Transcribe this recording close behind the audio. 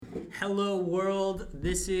Hello, world.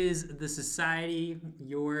 This is The Society,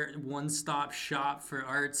 your one-stop shop for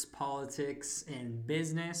arts, politics, and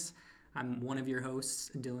business. I'm one of your hosts,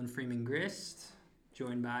 Dylan Freeman Grist,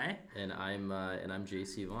 joined by... And I'm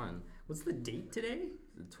JC Vaughn. What's the date today?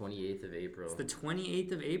 The 28th of April. It's the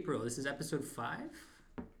 28th of April. This is episode 5,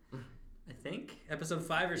 I think. Episode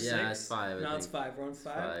 5 or 6? Yeah, it's 5. No, it's 5. We're on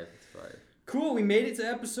 5. It's 5. Cool. We made it to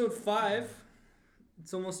episode 5.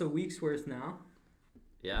 It's almost a week's worth now.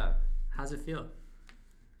 Yeah. How's it feel?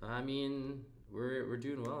 I mean, we're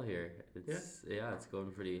doing well here. It's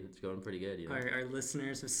going pretty good, you know. Our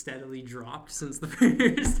listeners have steadily dropped since the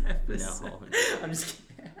first episode. No. I'm just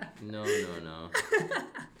kidding. No.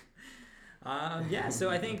 So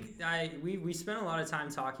I think we spent a lot of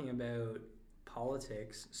time talking about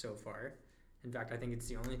politics so far. In fact, I think it's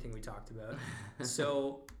the only thing we talked about.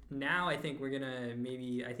 So now I think we're gonna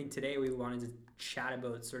I think today we wanted to chat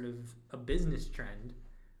about sort of a business trend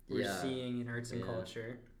we're seeing in arts and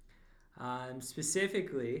culture.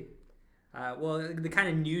 Specifically, the kind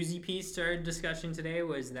of newsy piece to our discussion today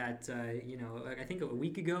was that, I think a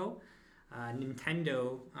week ago,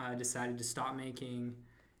 Nintendo decided to stop making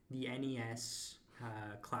the NES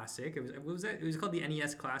Classic. What was that? It was called the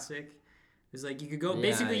NES Classic. It was like you could go,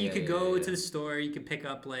 you could go to the store, you could pick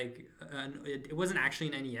up it wasn't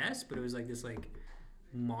actually an NES, but it was like this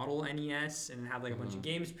model NES and it had a bunch of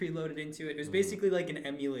games preloaded into it. It was basically like an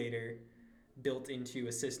emulator built into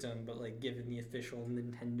a system, but given the official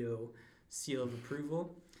Nintendo seal of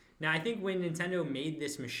approval. Now I think when Nintendo made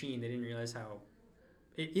this machine, they didn't realize how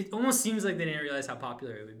it almost seems like they didn't realize how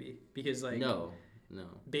popular it would be, because no,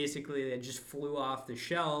 basically it just flew off the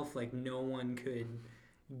shelf. No one could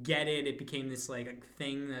get it. It became this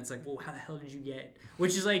thing that's well, how the hell did you get?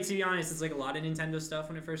 Which is to be honest, it's a lot of Nintendo stuff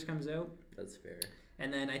when it first comes out. That's fair.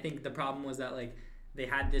 And then I think the problem was that they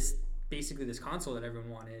had this console that everyone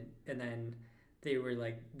wanted, and then they were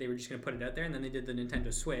just gonna put it out there, and then they did the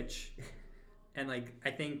Nintendo Switch, and I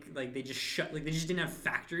think they just they just didn't have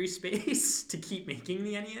factory space to keep making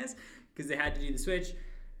the NES because they had to do the Switch,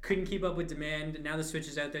 couldn't keep up with demand. Now the Switch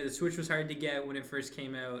is out there. The Switch was hard to get when it first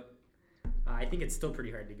came out. I think it's still pretty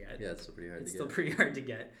hard to get. Yeah, it's still pretty hard to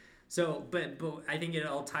get. So, but I think it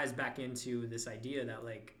all ties back into this idea that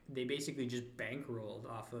they basically just bankrolled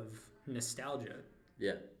off of nostalgia.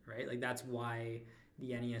 Yeah. Right? That's why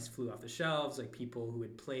the NES flew off the shelves. People who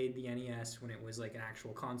had played the NES when it was an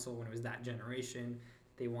actual console, when it was that generation,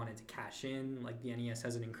 they wanted to cash in. The NES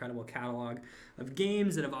has an incredible catalog of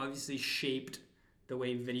games that have obviously shaped the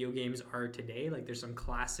way video games are today. There's some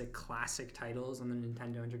classic titles on the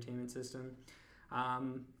Nintendo Entertainment System.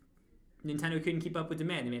 Nintendo couldn't keep up with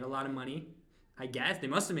demand. They made a lot of money. I guess they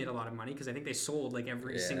must have made a lot of money because I think they sold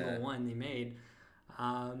every single one they made.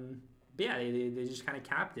 They just kind of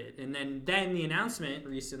capped it. And then the announcement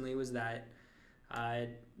recently was that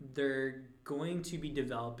they're going to be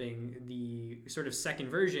developing the sort of second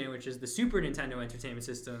version, which is the Super Nintendo Entertainment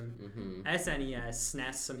System, SNES,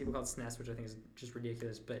 SNES. Some people call it SNES, which I think is just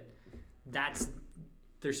ridiculous, but that's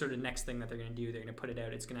their sort of next thing that they're going to do. They're going to put it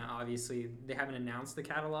out. It's going to obviously, they haven't announced the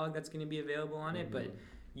catalog that's going to be available on it, but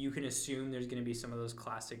you can assume there's going to be some of those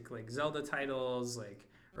classic Zelda titles,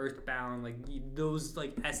 Earthbound, those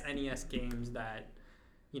SNES games that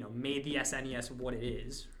made the SNES what it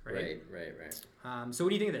is, right? Right. So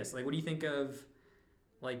what do you think of this? What do you think of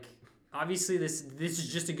obviously this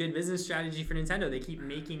is just a good business strategy for Nintendo. They keep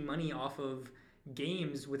making money off of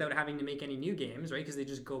games without having to make any new games, right? Because they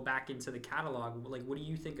just go back into the catalog. What do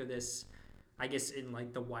you think of this, I guess, in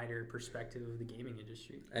the wider perspective of the gaming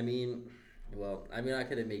industry? I'm not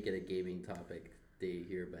gonna make it a gaming topic day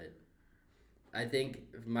here, but I think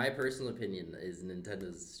my personal opinion is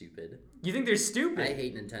Nintendo's stupid. You think they're stupid? I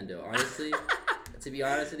hate Nintendo, honestly. To be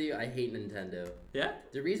honest with you, I hate Nintendo. Yeah?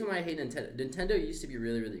 The reason why I hate Nintendo used to be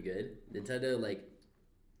really, really good. Nintendo,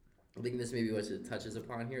 I think this may be what it touches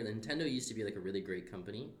upon here. Nintendo used to be a really great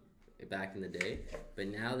company back in the day, but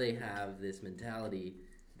now they have this mentality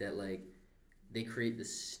that they create the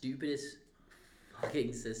stupidest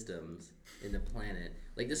fucking systems in the planet.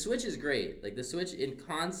 The Switch is great. The Switch in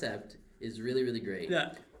concept is really, really great.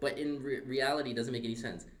 Yeah. But in reality, it doesn't make any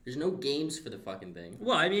sense. There's no games for the fucking thing.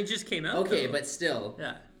 Well, it just came out. Okay, though. But still.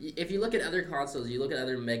 Yeah. If you look at other consoles, you look at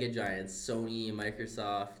other mega giants, Sony and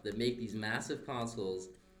Microsoft, that make these massive consoles,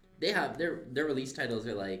 they have their release titles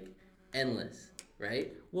are endless,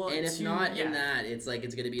 right? Well, and if not in that, it's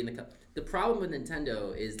it's going to be in the problem with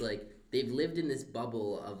Nintendo is they've lived in this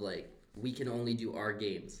bubble of we can only do our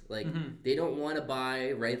games. They don't want to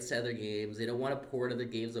buy rights to other games. They don't want to port other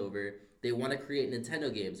games over. They want to create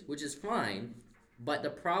Nintendo games, which is fine. But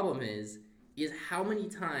the problem is how many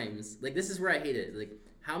times, this is where I hate it.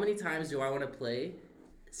 how many times do I want to play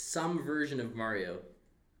some version of Mario?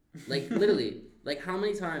 Like, literally, like, how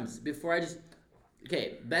many times before I just...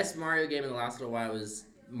 Okay, best Mario game in the last little while was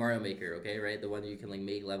Mario Maker, okay, right? The one that you can, like,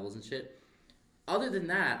 make levels and shit. Other than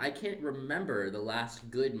that, I can't remember the last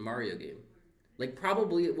good Mario game. Like,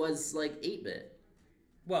 probably it was, like, 8-bit.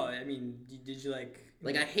 Well, I mean, did you like...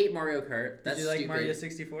 Like, I hate Mario Kart. That's Did you like stupid. Mario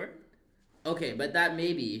 64? Okay, but that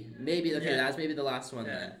maybe, okay, that's maybe the last one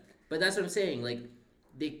then. But that's what I'm saying. Like,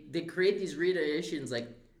 they create these reiterations. Like,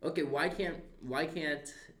 okay, why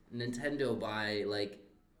can't Nintendo buy like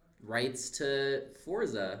rights to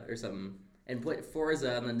Forza or something and put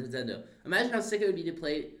Forza on the Nintendo? Imagine how sick it would be to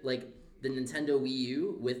play like the Nintendo Wii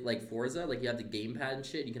U with like Forza. Like you have the gamepad and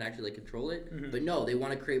shit. You can actually like control it. Mm-hmm. But no, they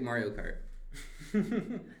want to create Mario Kart.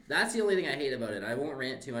 That's the only thing I hate about it. I won't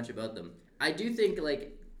rant too much about them. I do think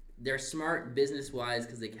like they're smart business wise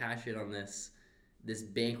because they cash in on this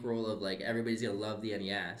bankroll of like everybody's gonna love the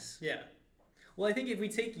NES. Yeah. Well, I think if we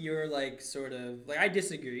take your like sort of like I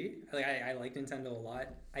disagree. Like I like Nintendo a lot.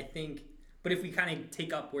 I think, but if we kind of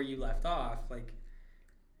take up where you left off, like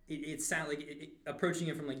it sounds like approaching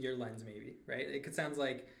it from like your lens maybe, right? It sounds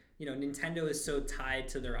like Nintendo is so tied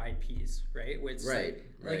to their IPs, right? Which right.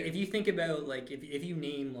 Like if you think about like if you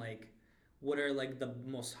name like what are like the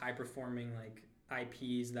most high performing like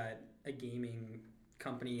IPs that a gaming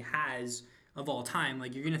company has of all time,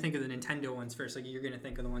 like you're gonna think of the Nintendo ones first. Like you're gonna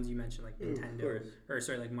think of the ones you mentioned, like Nintendo, or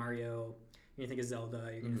sorry, like Mario. You're gonna think of Zelda.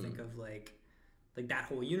 You're gonna think of like that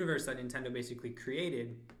whole universe that Nintendo basically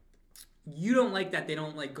created. You don't like that they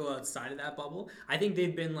don't like go outside of that bubble. I think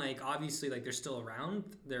they've been like obviously like they're still around.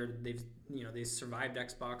 They've survived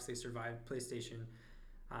Xbox. They survived PlayStation.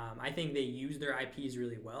 I think they use their IPs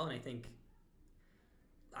really well, and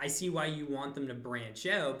I see why you want them to branch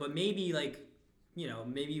out, but maybe like,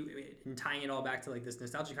 maybe in tying it all back to like this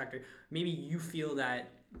nostalgia factor, maybe you feel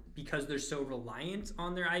that because they're so reliant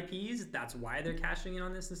on their IPs, that's why they're cashing in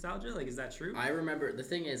on this nostalgia. Like, is that true? I remember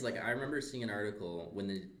seeing an article when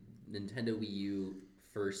the Nintendo Wii U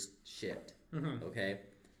first shipped. Mm-hmm. Okay,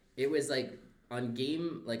 it was like on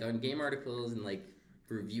game articles and like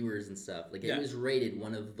reviewers and stuff. Like it was rated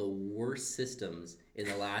one of the worst systems in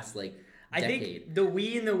the last like decade. I think the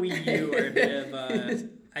Wii and the Wii U are a bit of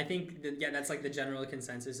I think that's like the general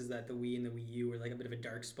consensus is that the Wii and the Wii U are like a bit of a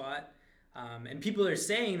dark spot. And people are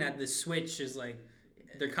saying that the Switch is like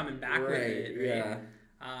they're coming back with it, right?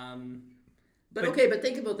 Yeah. But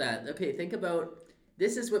think about that. Okay, think about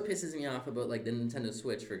this is what pisses me off about like the Nintendo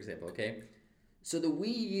Switch, for example, okay? So the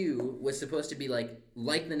Wii U was supposed to be like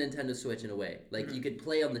the Nintendo Switch in a way. Like you could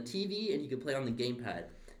play on the TV and you could play on the gamepad.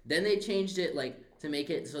 Then they changed it like to make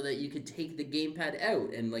it so that you could take the gamepad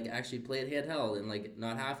out and like actually play it handheld and like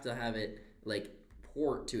not have to have it like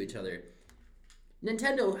port to each other.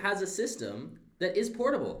 Nintendo has a system that is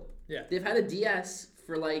portable. Yeah. They've had a DS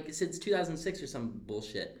for like since 2006 or some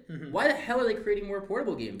bullshit. Mm-hmm. Why the hell are they creating more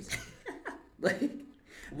portable games? Like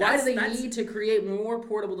why do they need to create more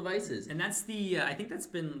portable devices? And that's the I think that's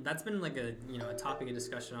been like a a topic of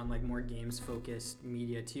discussion on like more games focused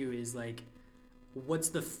media too, is like what's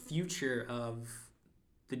the future of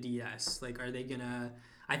the DS? Like are they gonna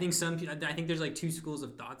I think there's like two schools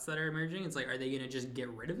of thoughts that are emerging. It's like are they gonna just get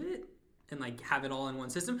rid of it and like have it all in one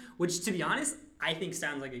system? Which to be honest, I think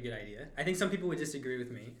sounds like a good idea. I think some people would disagree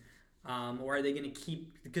with me. Or are they gonna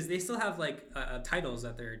keep because they still have like titles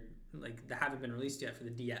that they're like that haven't been released yet for the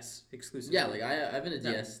DS exclusively. Yeah, like I've been a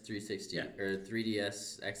DS 360 or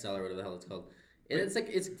 3DS XL or whatever the hell it's called. And it's like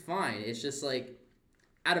it's fine. It's just like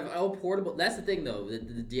out of all portable, that's the thing though. The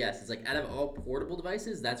DS is like out of all portable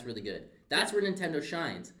devices, that's really good. That's where Nintendo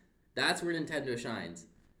shines.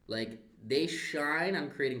 Like they shine on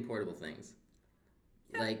creating portable things.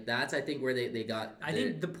 Yeah. Like that's I think where they got. I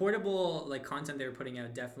think the portable like content they were putting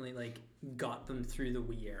out definitely like got them through the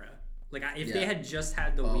Wii era. Like if they had just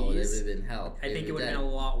had the Wii's, they would have been hell. I think it would have been a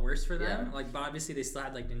lot worse for them. Yeah. Like, but obviously they still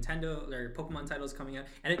had like Nintendo, their Pokemon titles coming out,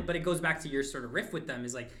 but it goes back to your sort of riff with them.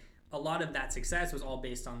 Is like a lot of that success was all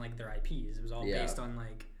based on like their IPs. It was all based on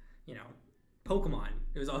like Pokemon.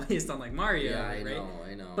 It was all based on like Mario. Yeah,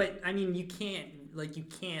 I know. But I mean, you can't like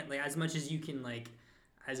as much as you can like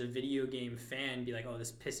as a video game fan be like, oh,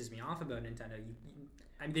 this pisses me off about Nintendo.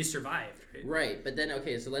 I mean, they survived, right? Right, but then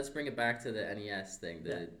okay, so let's bring it back to the NES thing,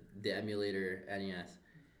 the emulator NES.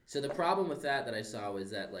 So the problem with that I saw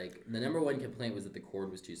was that like the number one complaint was that the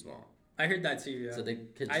cord was too small. I heard that too. Yeah. So the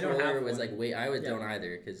controller was like I don't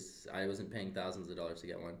either because I wasn't paying thousands of dollars to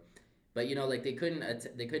get one. But like they couldn't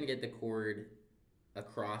get the cord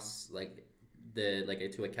across like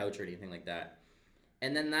to a couch or anything like that.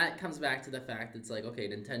 And then that comes back to the fact it's like okay,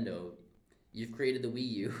 Nintendo, you've created the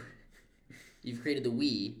Wii U. You've created the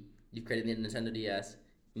Wii. You've created the Nintendo DS.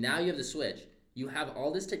 Now you have the Switch. You have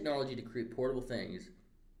all this technology to create portable things,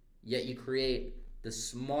 yet you create the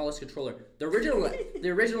smallest controller. The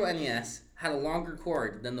original NES had a longer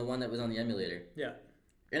cord than the one that was on the emulator. Yeah.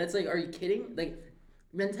 And it's like, are you kidding? Like,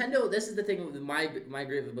 Nintendo, this is the thing with my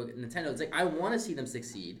gripe about Nintendo. It's like, I want to see them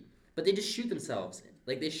succeed, but they just shoot themselves.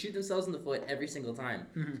 Like, they shoot themselves in the foot every single time.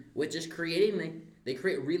 Mm-hmm. With just creating, they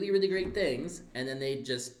create really, really great things, and then they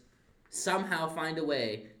just somehow find a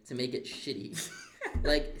way to make it shitty.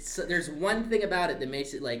 Like, so there's one thing about it that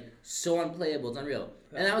makes it, like, so unplayable. It's unreal.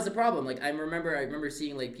 And that was the problem. Like, I remember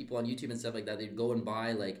seeing, like, people on YouTube and stuff like that. They'd go and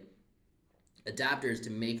buy, like, adapters to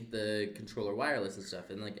make the controller wireless and stuff.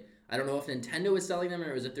 And, like, I don't know if Nintendo was selling them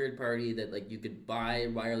or it was a third party that, like, you could buy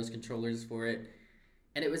wireless controllers for it.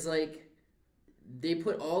 And it was, like, they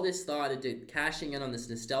put all this thought into cashing in on this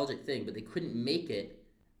nostalgic thing, but they couldn't make it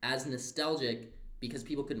as nostalgic because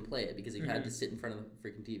people couldn't play it because you had to sit in front of the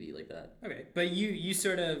freaking TV like that. Okay, but you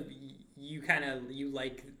sort of, you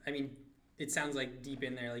like, I mean, it sounds like deep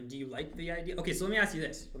in there, like, do you like the idea? Okay, so let me ask you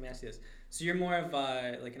this. So you're more of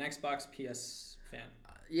like an Xbox PS fan.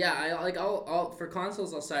 Yeah, I'll for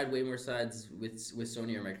consoles I'll side way more sides with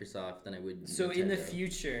Sony or Microsoft than I would. So Nintendo. In the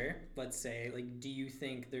future, let's say, like, do you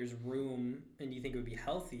think there's room, and do you think it would be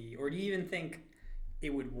healthy, or do you even think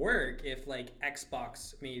it would work if, like,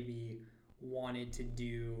 Xbox maybe wanted to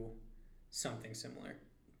do something similar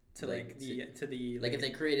to like the like if they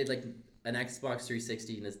created like an Xbox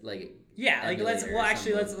 360 and this, like, yeah, like let's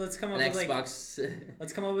come up with Xbox. Like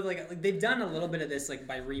let's come up with like they've done a little bit of this, like,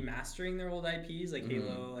 by remastering their old IPs, like Mm-hmm.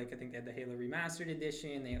 Halo, like I think they had the Halo remastered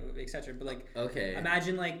edition, they etc. But like, okay,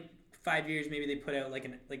 imagine like 5 years maybe they put out like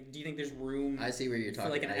do you think there's room? I see where you're talking.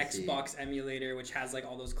 For like an Xbox emulator which has like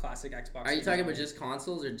all those classic Xbox. Are you talking about just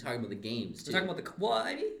consoles or are you talking about the games too? We're talking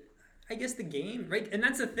about I guess the game, right? And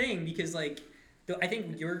that's the thing, because like I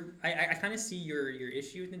think I kind of see your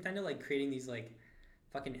issue with Nintendo, like creating these like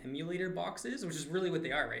fucking emulator boxes, which is really what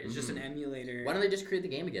they are, right? It's just an emulator. Why don't they just create the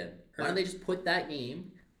game again? Why don't they just put that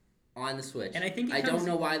game on the Switch? And I think I don't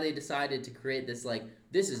know why they decided to create this, like,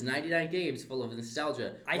 this is 99 games full of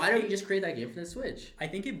nostalgia. Why don't you just create that game for the Switch? I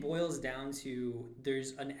think it boils down to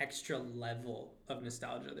there's an extra level of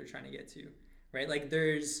nostalgia they're trying to get to, right? Like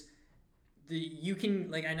there's you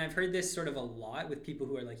can, like, and I've heard this sort of a lot with people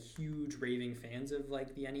who are like huge raving fans of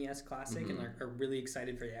like the NES Classic and are really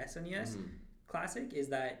excited for the SNES Classic, is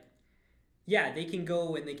that yeah, they can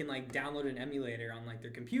go and they can like download an emulator on like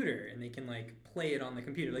their computer and they can like play it on the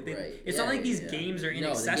computer. Like it's not like these games are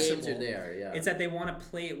inaccessible. No, the games are there, yeah. It's that they want to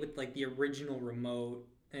play it with like the original remote,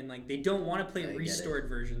 and like they don't want to play restored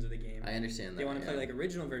versions of the game. I understand that. They want to play like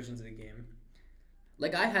original versions of the game.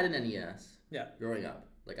 Like I had an NES. Yeah. Growing up.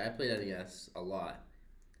 Like, I played NES a lot.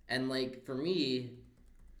 And, like, for me,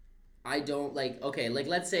 I don't, like, okay, like,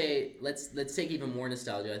 let's take even more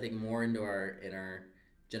nostalgia, I think more in our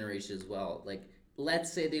generation as well. Like,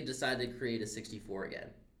 let's say they decided to create a 64 again.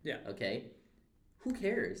 Yeah. Okay? Who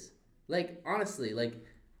cares? Like, honestly, like,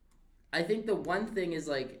 I think the one thing is,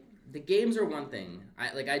 like, the games are one thing.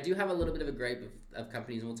 I do have a little bit of a gripe of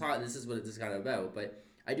companies, and we'll talk, this is what this is kind of about, but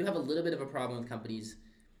I do have a little bit of a problem with companies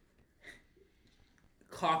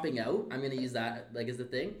copping out. I'm gonna use that like as the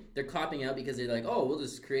thing. They're copping out because they're like, oh, we'll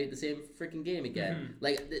just create the same freaking game again.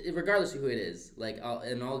 Like regardless of who it is. Like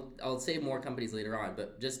I'll say more companies later on,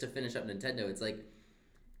 but just to finish up Nintendo, it's like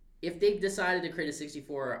if they decided to create a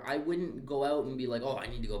 64, I wouldn't go out and be like, oh, I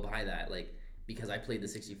need to go buy that, like, because I played the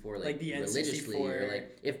 64 like the religiously, N64. Or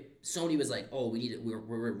like if Sony was like, oh, we're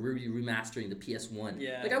remastering the PS1.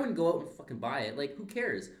 Yeah. Like I wouldn't go out and fucking buy it. Like who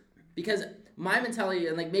cares? Because my mentality,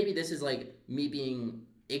 and like maybe this is like me being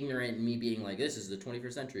ignorant and me being like, this is the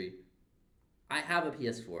 21st century. I have a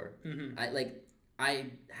PS4. I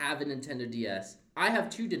have a Nintendo DS. I have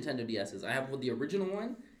two Nintendo DSs. I have the original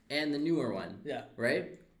one and the newer one. Yeah.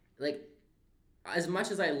 Right? Like, as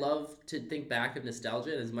much as I love to think back of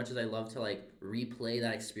nostalgia, and as much as I love to like replay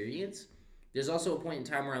that experience, there's also a point in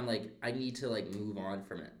time where I'm like, I need to like move on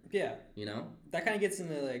from it. Yeah. You know? That kind of gets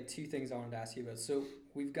into like two things I wanted to ask you about. So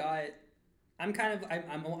we've got, I'm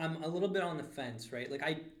a little bit on the fence, right? Like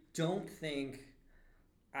I don't think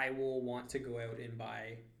I will want to go out and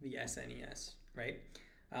buy the SNES, right?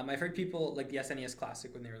 I've heard people like the SNES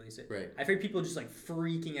Classic when they release it. Right. I've heard people just like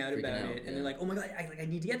freaking out about it, and they're like, "Oh my god, I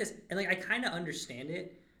need to get this!" And like I kind of understand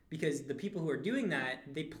it because the people who are doing that,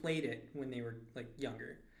 they played it when they were like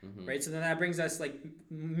younger, right? So then that brings us like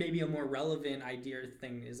maybe a more relevant idea or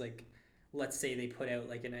thing is like, let's say they put out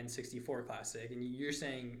like an N64 Classic, and you're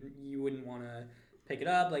saying you wouldn't want to pick it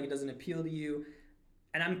up, like it doesn't appeal to you,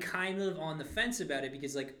 and I'm kind of on the fence about it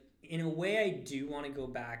because like in a way, I do want to go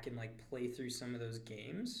back and like play through some of those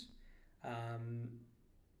games.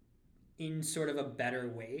 In sort of a better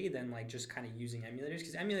way than like just kind of using emulators,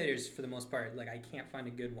 because emulators for the most part, like I can't find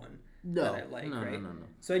a good one that I like, right? No.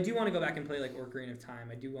 So I do want to go back and play like Ocarina of Time.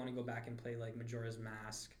 I do want to go back and play like Majora's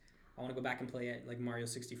Mask. I want to go back and play like Mario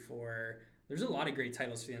 64. There's a lot of great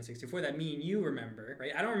titles for the N64 that me and you remember,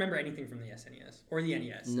 right? I don't remember anything from the SNES or the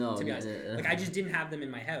NES, to be honest. Like I just didn't have them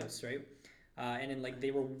in my house, right? And then like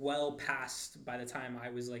they were well past by the time I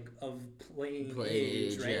was like of playing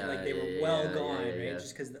age, right? Yeah, like they were gone, right?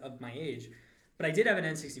 Just because of my age. But I did have an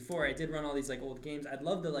N64. I did run all these like old games. I'd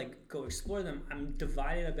love to like go explore them. I'm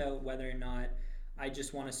divided about whether or not I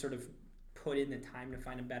just want to sort of put in the time to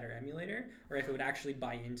find a better emulator, or if it would actually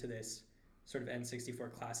buy into this sort of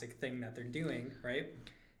N64 classic thing that they're doing, right?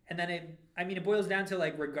 And then it boils down to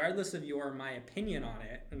like, regardless of your or my opinion on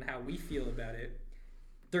it and how we feel about it,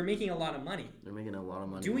 they're making a lot of money. They're making a lot of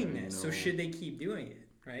money doing this. So should they keep doing it,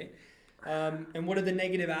 right? And what are the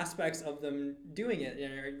negative aspects of them doing it?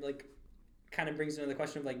 And like, kind of brings into the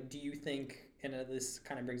question of like, do you think? And this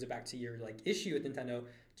kind of brings it back to your like issue with Nintendo.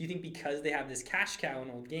 Do you think because they have this cash cow in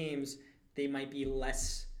old games, they might be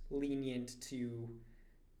less lenient to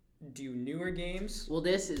do newer games? Well,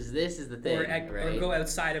 this is the thing, right? Or go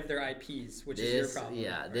outside of their IPs, which is your problem.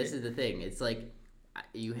 Yeah, right? This is the thing. It's like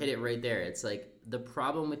you hit it right there. It's like the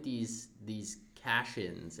problem with these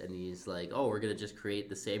cash-ins and these like, oh, we're gonna just create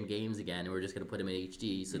the same games again and we're just gonna put them in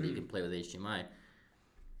HD so that you can play with HDMI.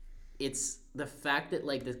 It's the fact that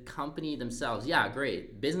like the company themselves, yeah,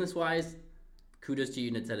 great, business-wise, kudos to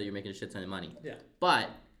you, Nintendo. You're making a shit ton of money. Yeah. But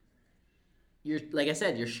you're, like I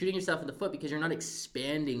said, you're shooting yourself in the foot because you're not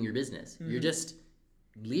expanding your business. You're just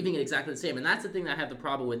leaving it exactly the same. And that's the thing that I have the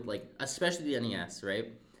problem with, like, especially the NES,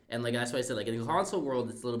 right? And like that's why I said, like, in the console world,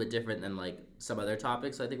 it's a little bit different than like some other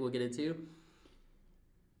topics I think we'll get into.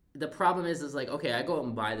 The problem is like, okay, I go out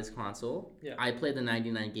and buy this console. Yeah. I play the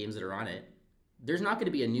 99 games that are on it. There's not going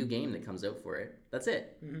to be a new game that comes out for it. That's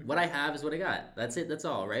it. What I have is what I got. That's it. That's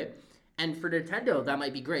all, right? And for Nintendo, that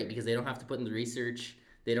might be great because they don't have to put in the research.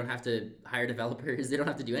 They don't have to hire developers. They don't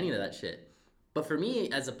have to do any of that shit. But for me,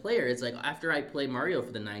 as a player, it's like after I play Mario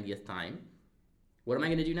for the 90th time, what am I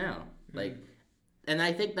going to do now? Like, and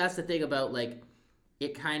I think that's the thing about, like,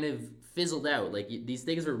 it kind of fizzled out. Like, these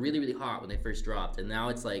things were really, really hot when they first dropped. And now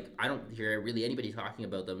it's like, I don't hear really anybody talking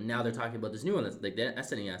about them. Now they're talking about this new one that's like the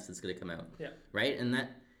SNES that's going to come out. Yeah. Right? And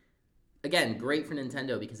that, again, great for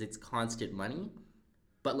Nintendo because it's constant money.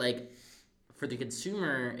 But, like, for the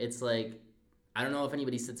consumer, it's like, I don't know if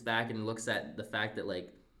anybody sits back and looks at the fact that,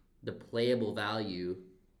 like, the playable value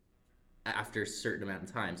after a certain amount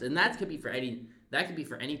of times. And that could be for any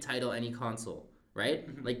title, any console, right?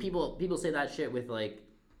 Like, people say that shit with, like,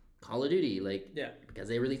 Call of Duty, like, yeah, because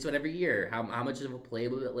they release one every year. How much of a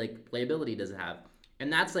playability does it have?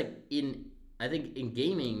 And that's, like, I think in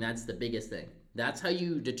gaming, that's the biggest thing. That's how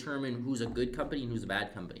you determine who's a good company and who's a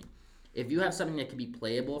bad company. If you have something that can be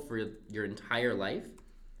playable for your entire life,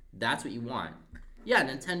 that's what you want. Yeah,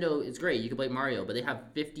 Nintendo is great. You can play Mario, but they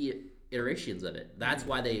have 50 iterations of it. That's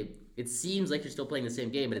why it seems like you're still playing the same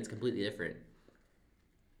game, but it's completely different.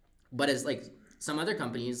 But as like some other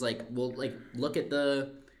companies, like, will like look at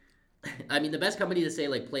the best company to say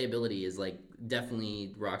like playability is like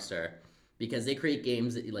definitely Rockstar, because they create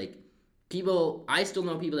games that like I still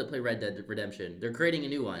know people that play Red Dead Redemption. They're creating a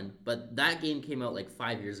new one, but that game came out like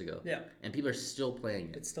 5 years ago. Yeah. And people are still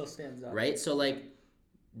playing it. It still stands up. Right? So like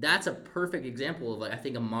that's a perfect example of like I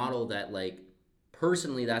think a model that like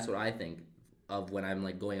personally that's what I think of when I'm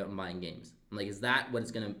like going out and buying games. I'm like, is that what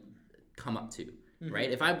it's gonna come up to?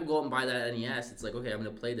 Right? If I go out and buy that NES, it's like, okay, I'm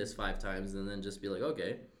gonna play this 5 times and then just be like,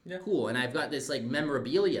 okay, cool. And I've got this like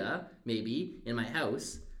memorabilia maybe in my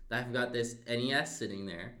house that I've got this NES sitting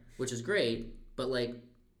there, which is great, but like,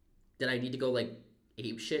 did I need to go like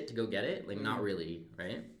ape shit to go get it? Like, not really,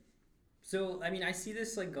 right? So I mean, I see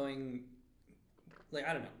this like going, like,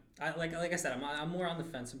 I don't know. Like I said, I'm more on the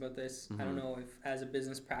fence about this. I don't know if as a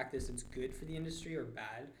business practice it's good for the industry or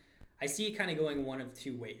bad. I see it kind of going one of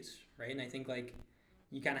two ways, right? And I think like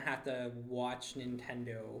you kind of have to watch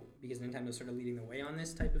Nintendo, because Nintendo's sort of leading the way on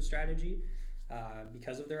this type of strategy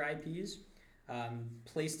because of their IPs.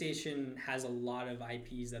 PlayStation has a lot of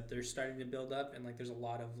IPs that they're starting to build up, and like there's a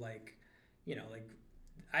lot of like, you know, like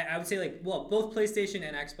I would say like, well, both PlayStation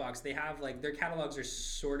and Xbox, they have like their catalogs are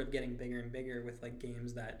sort of getting bigger and bigger with like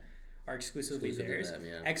games that are exclusively theirs. Them,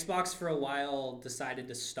 yeah. Xbox for a while decided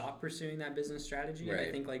to stop pursuing that business strategy. Right. And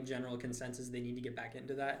I think like general consensus, they need to get back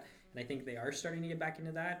into that, and I think they are starting to get back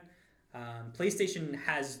into that. PlayStation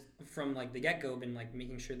has from like the get-go been like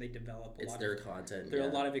making sure they develop a it's lot their of content. there are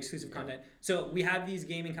a lot of exclusive content. So we have these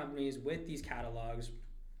gaming companies with these catalogs.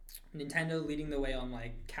 Nintendo leading the way on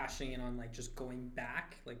like cashing in on like just going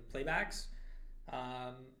back like playbacks.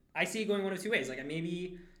 I see it going one of two ways. Like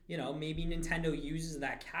maybe maybe Nintendo uses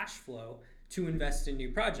that cash flow to invest in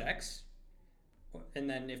new projects, and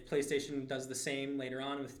then if PlayStation does the same later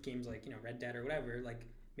on with games like Red Dead or whatever, like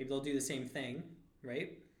maybe they'll do the same thing,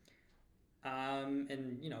 right? And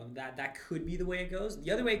that could be the way it goes.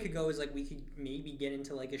 The other way it could go is like we could maybe get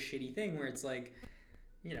into like a shitty thing where it's like,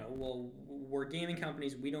 well, we're gaming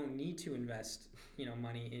companies. We don't need to invest,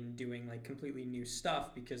 money in doing like completely new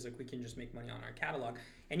stuff because like we can just make money on our catalog.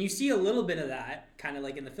 And you see a little bit of that kind of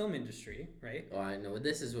like in the film industry, right? Oh, I know.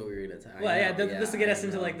 This is what we were gonna talk. Well, yeah, this will get us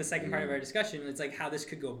into like the second part of our discussion. It's like how this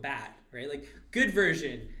could go bad, right? Like good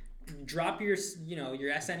version. Drop your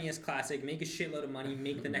your SNES Classic, make a shitload of money,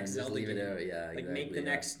 make the next Zelda game. Make the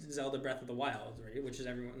next Zelda Breath of the Wild, right? Which is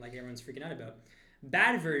everyone's freaking out about.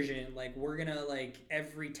 Bad version, like we're gonna like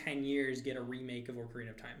every 10 years get a remake of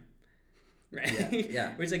Ocarina of Time, right?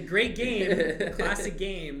 Yeah. Which is a great game, classic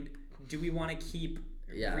game. Do we want to keep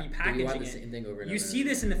repackaging do we want the same thing over and You over see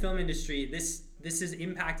this in the film industry. This has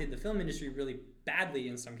impacted the film industry really badly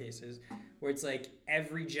in some cases, where it's like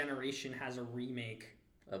every generation has a remake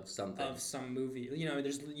of something of some movie.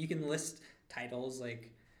 You can list titles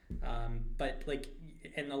like, but like,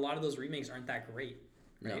 and a lot of those remakes aren't that great.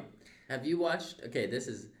 Right? No. Have you watched? Okay,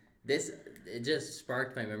 it just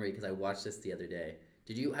sparked my memory because I watched this the other day.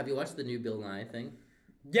 Have you watched the new Bill Nye thing?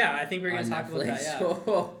 Yeah, I think we're gonna talk about that.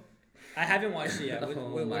 Yeah. I haven't watched it yet.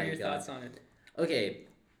 What are your thoughts on it? Okay,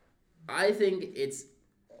 I think it's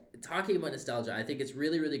talking about nostalgia. I think it's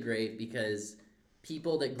really, really great because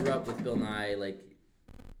people that grew up with Bill Nye, like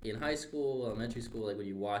in high school, elementary school, like when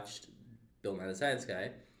you watched Bill Nye the Science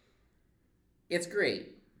Guy, it's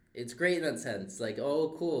great. It's great in that sense. Like,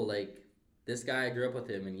 oh, cool. Like, this guy, I grew up with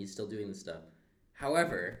him and he's still doing this stuff.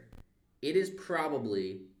 However, it is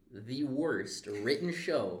probably the worst written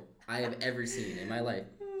show I have ever seen in my life.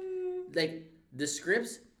 Like, the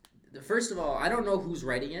scripts, first of all, I don't know who's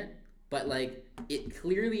writing it, but, like, it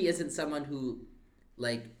clearly isn't someone who,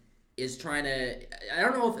 like, is trying to... I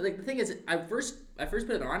don't know if... Like, the thing is, I first put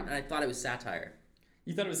it on and I thought it was satire.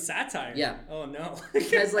 You thought it was satire? Yeah. Oh, no.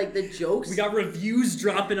 Because, like, the jokes... We got reviews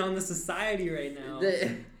dropping on the society right now.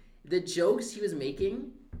 The jokes he was making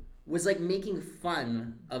was, like, making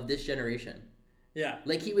fun of this generation. Yeah.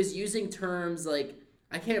 Like, he was using terms, like...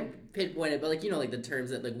 I can't pinpoint it, but, like, like, the terms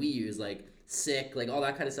that, like, we use, like, sick, like, all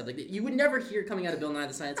that kind of stuff. Like, you would never hear coming out of Bill Nye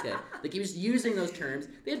the Science Guy. Like, he was using those terms.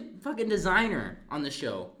 They had fucking Designer on the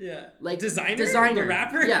show. Yeah. Like, Designer? The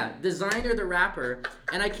rapper? Yeah, Designer the rapper.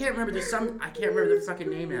 And I can't remember, I can't remember the fucking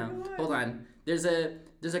name now. Hold on. There's a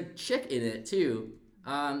chick in it, too.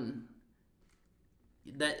 That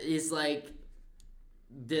is, like,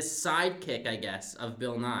 this sidekick, I guess, of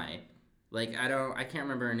Bill Nye. Like, I can't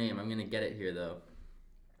remember her name. I'm gonna get it here, though.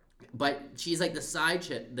 But she's, like, the side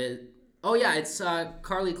chick, oh, yeah, it's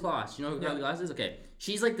Carly Kloss. You know who Carly Kloss is? Okay.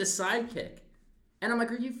 She's, like, the sidekick. And I'm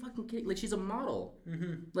like, are you fucking kidding? Like, she's a model.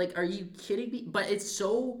 Mm-hmm. Like, are you kidding me? But it's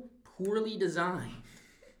so poorly designed.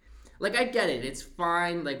 Like, I get it. It's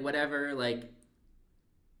fine. Like, whatever. Like,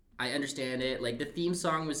 I understand it. Like, the theme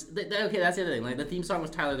song was... okay, that's the other thing. Like, the theme song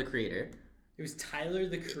was Tyler, the Creator. It was Tyler,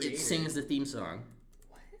 the Creator? It sings the theme song.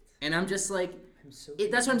 What? And I'm just like...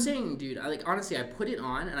 that's what I'm saying, dude. Honestly, I put it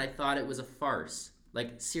on, and I thought it was a farce.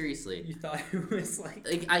 Like, seriously. You thought it was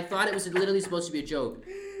like... I thought it was literally supposed to be a joke.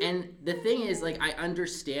 And the thing is, like, I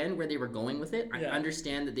understand where they were going with it. I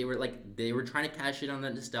understand that they were trying to cash in on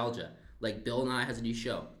that nostalgia. Like, Bill Nye has a new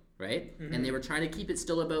show, right? Mm-hmm. And they were trying to keep it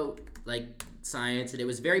still about, like, science. And it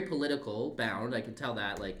was very political bound. I could tell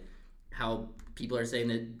that, like, how people are saying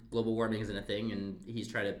that global warming isn't a thing, and he's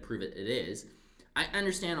trying to prove it is. I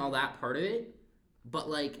understand all that part of it. But,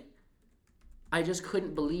 like, I just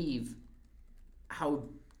couldn't believe how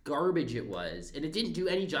garbage it was. And it didn't do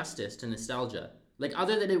any justice to nostalgia. Like,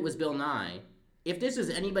 other than it was Bill Nye, if this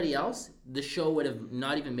was anybody else, the show would have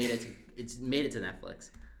not even made it to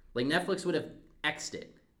Netflix. Like, Netflix would have X'd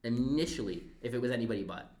it initially if it was anybody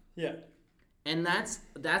but. Yeah. And that's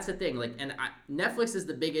the thing. Like, Netflix is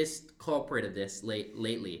the biggest culprit of this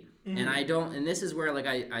lately. Mm-hmm. And this is where, like,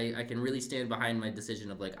 I can really stand behind my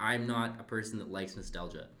decision of, like, I'm not a person that likes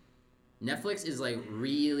nostalgia. Netflix is, like,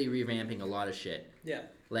 really revamping a lot of shit. Yeah.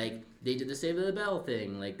 Like, they did the Save the Bell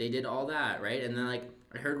thing. Like, they did all that, right? And then, like,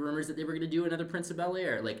 I heard rumors that they were going to do another Prince of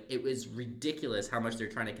Bel-Air. Like, it was ridiculous how much they're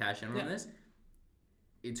trying to cash in on this.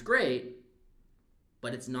 It's great,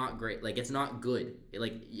 but it's not great. Like, it's not good.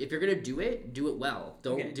 Like, if you're gonna do it well.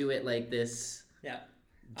 Don't do it like this. Yeah.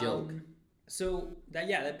 Joke. So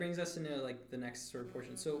that brings us into like the next sort of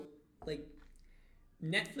portion. So like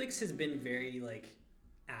Netflix has been very like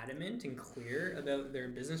adamant and clear about their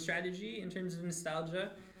business strategy in terms of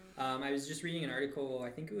nostalgia. I was just reading an article. I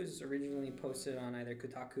think it was originally posted on either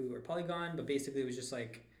Kotaku or Polygon, but basically it was just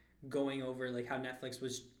like going over like how Netflix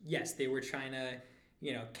was. Yes, they were trying to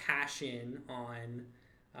cash in on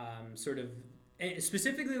sort of. And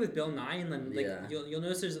specifically with Bill Nye, and then like you'll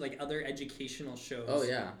notice there's like other educational shows. Oh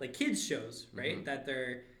yeah. Like kids shows, right? Mm-hmm. That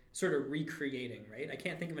they're sort of recreating, right? I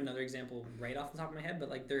can't think of another example right off the top of my head, but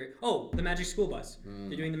like the Magic School Bus.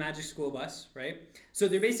 They're doing the Magic School Bus, right? So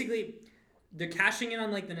they're cashing in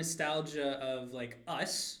on like the nostalgia of like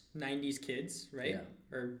us 90s kids, right? Yeah.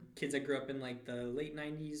 Or kids that grew up in like the late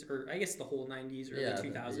 90s, or I guess the whole 90s, early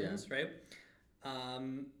 2000s, right?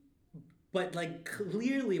 But like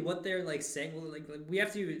clearly what they're like saying, like we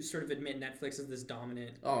have to sort of admit Netflix is this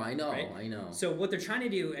dominant. Oh, I know, right? I know. So what they're trying to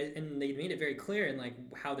do, and they made it very clear in like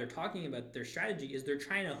how they're talking about their strategy, is they're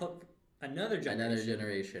trying to hook another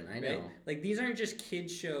generation. I know. Right? Like these aren't just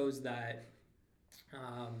kids shows that,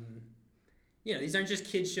 these aren't just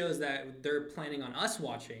kids shows that they're planning on us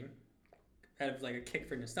watching, out of like a kick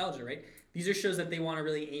for nostalgia, right? These are shows that they want to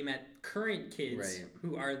really aim at current kids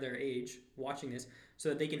who are their age watching this, so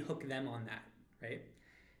that they can hook them on that, right?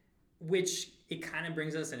 Which it kind of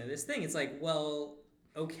brings us into this thing. It's like, well,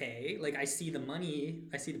 okay, like I see the money,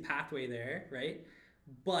 I see the pathway there, right?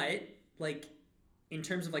 But like in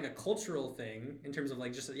terms of like a cultural thing, in terms of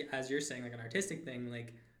like just as you're saying, like an artistic thing,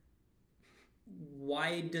 like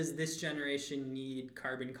why does this generation need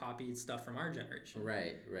carbon copied stuff from our generation?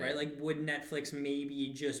 Right. Right? Like would Netflix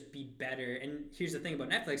maybe just be better? And here's the thing about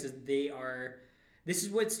Netflix is this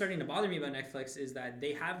is what's starting to bother me about Netflix is that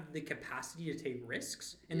they have the capacity to take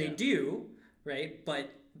risks, and they do, right?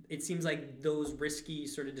 But it seems like those risky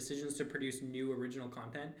sort of decisions to produce new original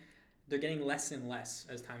content, they're getting less and less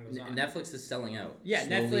as time goes on. Netflix is selling out. Yeah,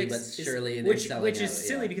 slowly, Netflix but surely they're selling which out, is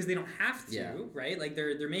silly because they don't have to, right? Like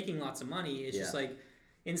they're making lots of money. It's just like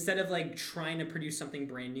instead of like trying to produce something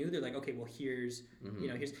brand new, they're like, okay, well here's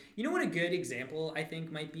here's what a good example I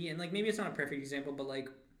think might be, and like maybe it's not a perfect example, but like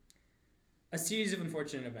a series of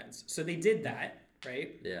unfortunate events. So they did that,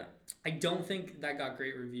 right? Yeah. I don't think that got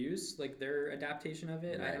great reviews, like their adaptation of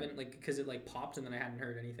it. Right. I haven't because it like popped and then I hadn't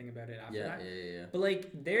heard anything about it after that. Yeah. But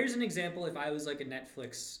like there's an example. If I was like a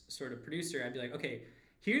Netflix sort of producer, I'd be like, okay,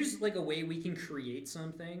 here's like a way we can create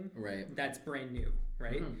something that's brand new,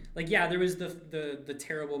 right? Mm-hmm. Like there was the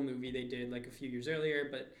terrible movie they did like a few years earlier,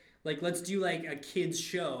 but like let's do like a kids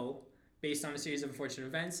show based on a series of unfortunate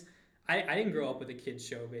events. I didn't grow up with a kids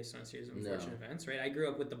show based on a series of unfortunate events, right? I grew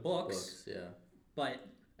up with the books. But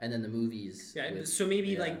and then the movies. Yeah, so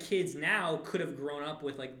maybe like kids now could have grown up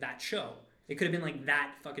with like that show. It could have been like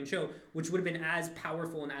that fucking show, which would have been as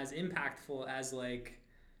powerful and as impactful as like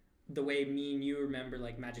the way me and you remember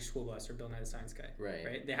like Magic School Bus or Bill Nye the Science Guy.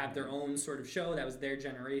 Right? They have their own sort of show that was their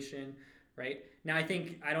generation. Right now, I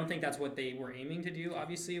don't think that's what they were aiming to do.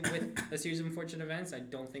 Obviously, with a series of unfortunate events, I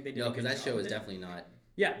don't think they did. No, because that show is definitely not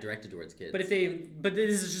directed towards kids. But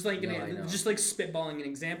this is just like just like spitballing an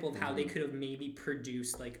example of how they could have maybe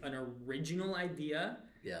produced like an original idea.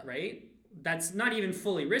 Yeah. Right. That's not even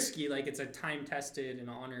fully risky. Like it's a time tested and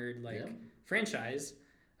honored franchise.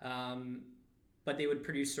 But they would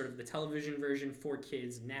produce sort of the television version for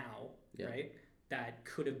kids now. Yeah. Right. That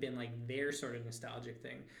could have been like their sort of nostalgic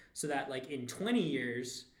thing, so that like in 20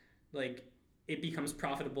 years, like it becomes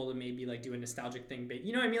profitable to maybe like do a nostalgic thing, but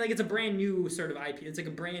you know what I mean? Like it's a brand new sort of IP. It's like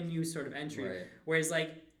a brand new sort of entry. Right. Whereas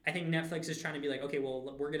like I think Netflix is trying to be like, okay,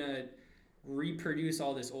 well we're gonna reproduce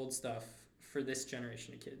all this old stuff for this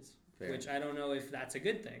generation of kids. Fair. Which I don't know if that's a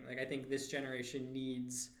good thing. Like I think this generation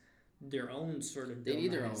needs their own sort of. They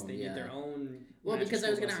need their own. They need their own. Well, because I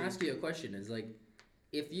was gonna ask you a question. Is like,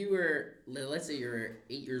 if you were, let's say you're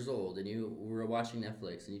 8 years old and you were watching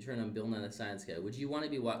Netflix and you turn on Bill Nye the Science Guy, would you want to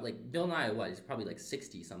be like Bill Nye? He's probably like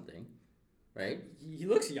 60 something, right? He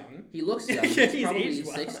looks young. He's probably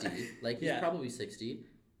 60. Like he's probably 60.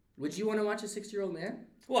 Would you want to watch a 60-year-old man?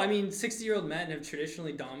 Well, I mean, 60-year-old men have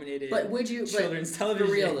traditionally dominated. But would you? Children's television.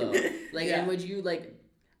 For real though, like, and would you like?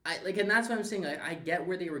 And that's what I'm saying. Like, I get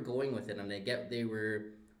where they were going with it, and they were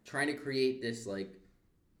trying to create this like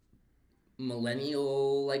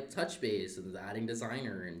millennial like touch base and adding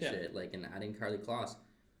designer and shit, like, and adding Karlie Kloss.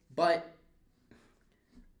 But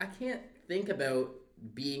I can't think about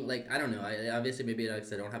being like, I don't know. Obviously maybe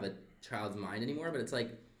because I don't have a child's mind anymore, but it's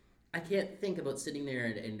like I can't think about sitting there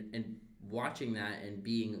and watching that and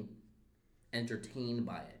being entertained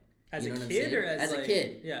by it. As you know a kid or as like, a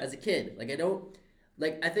kid? yeah. As a kid, like I don't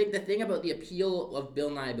like. I think the thing about the appeal of Bill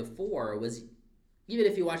Nye before was, even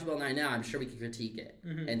if you watch Bill Nye now, I'm sure we could critique it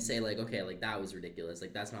and say like, okay, like that was ridiculous,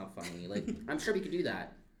 like that's not funny. Like I'm sure we could do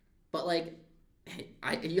that, but like,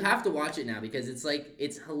 you have to watch it now because it's like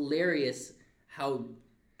it's hilarious how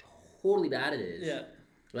totally bad it is. Yeah.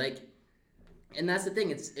 Like, and that's the thing.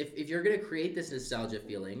 It's if you're gonna create this nostalgia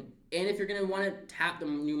feeling, and if you're gonna want to tap the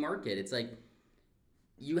new market, it's like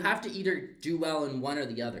you have to either do well in one or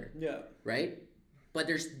the other. Yeah. Right. But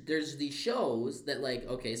there's these shows that like,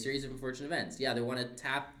 okay, series of unfortunate events. Yeah, they want to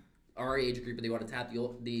tap our age group, but they want to tap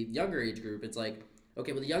the younger age group. It's like,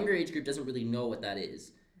 okay, well the younger age group doesn't really know what that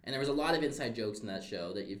is. And there was a lot of inside jokes in that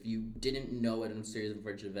show that if you didn't know what a series of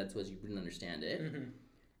unfortunate events was, you wouldn't understand it.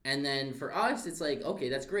 And then for us, it's like, okay,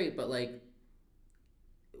 that's great, but like,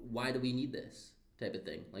 why do we need this type of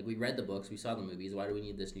thing? Like, we read the books, we saw the movies, why do we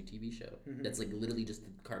need this new TV show? That's like literally just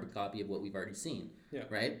a carbon copy of what we've already seen. Yeah.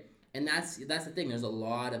 Right? And that's the thing. There's a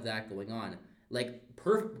lot of that going on. Like,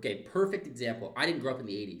 perfect example. I didn't grow up in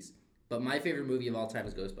the 80s, but my favorite movie of all time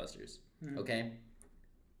is Ghostbusters. Okay?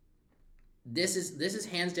 This is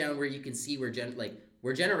hands down where you can see where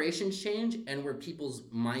generations change and where people's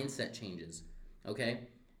mindset changes. Okay?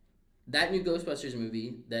 That new Ghostbusters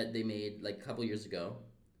movie that they made like a couple years ago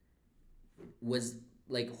was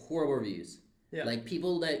like horrible reviews. Yeah. Like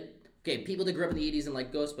people that grew up in the 80s and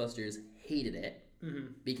like Ghostbusters hated it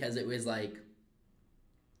because it was like,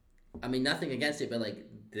 I mean, nothing against it, but like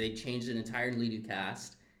they changed an entirely new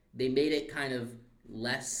cast. They made it kind of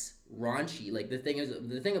less raunchy. Like the thing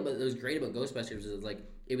that was great about Ghostbusters is like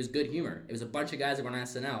it was good humor. It was a bunch of guys that were on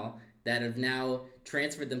SNL that have now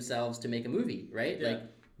transferred themselves to make a movie, right? Yeah. Like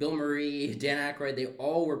Bill Murray, Dan Aykroyd, they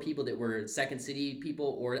all were people that were Second City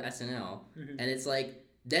people or SNL. And it's like,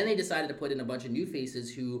 then they decided to put in a bunch of new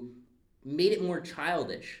faces who made it more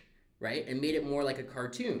childish, right? And made it more like a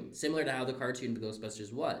cartoon, similar to how the cartoon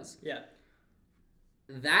Ghostbusters was. Yeah.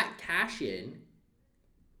 That cash in,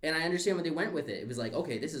 and I understand what they went with it. It was like,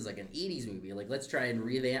 okay, this is like an 80s movie. Like, let's try and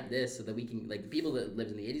revamp this so that we can, like, the people that lived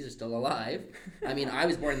in the 80s are still alive. I mean, I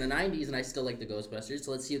was born in the 90s and I still like the Ghostbusters, so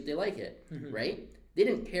let's see if they like it, right? They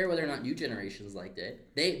didn't care whether or not new generations liked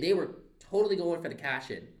it. They were totally going for the cash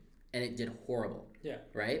in, and it did horrible. Yeah.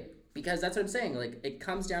 Right? Because that's what I'm saying. Like, it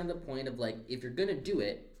comes down to the point of like, if you're gonna do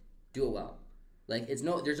it well. Like, there's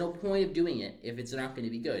no point of doing it if it's not going to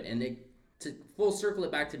be good. And to full circle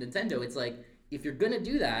it back to Nintendo, it's like, if you're gonna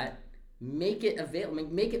do that, make it available,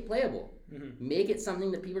 make it playable, make it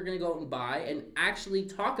something that people are gonna go out and buy and actually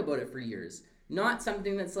talk about it for years. Not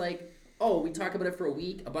something that's like, oh, we talk about it for a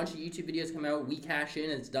week, a bunch of YouTube videos come out, we cash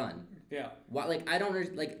in, and it's done. Yeah. Like, I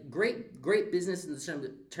don't like great business in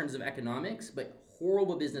the terms of economics, but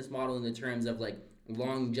horrible business model in the terms of like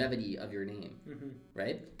longevity of your name,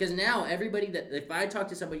 right? Because now everybody if I talk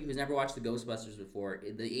to somebody who's never watched the Ghostbusters before,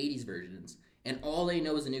 the 80s versions, and all they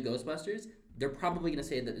know is the new Ghostbusters, they're probably going to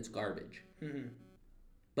say that it's garbage.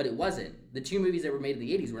 But it wasn't. The two movies that were made in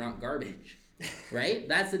the 80s were not garbage. Right?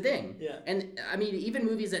 That's the thing. Yeah. And I mean, even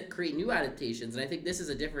movies that create new adaptations, and I think this is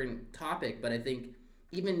a different topic, but I think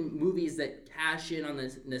even movies that cash in on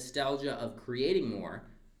the nostalgia of creating more,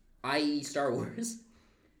 i.e. Star Wars,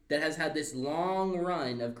 that has had this long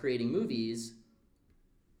run of creating movies,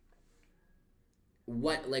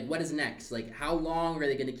 what is next? Like, how long are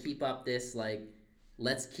they going to keep up this, like,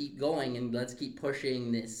 let's keep going and let's keep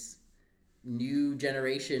pushing this new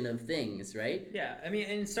generation of things, right? Yeah, I mean,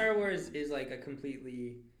 and Star Wars is like a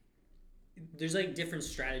completely, there's like different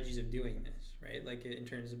strategies of doing this, right? Like in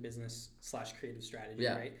terms of business / creative strategy,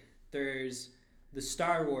 right? There's the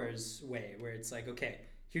Star Wars way where it's like, okay,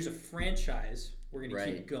 here's a franchise, we're going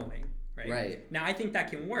to keep going, right? Now, I think that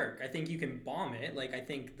can work. I think you can bomb it. Like, I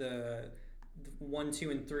think the 1, 2,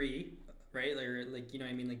 and 3, right? Like you know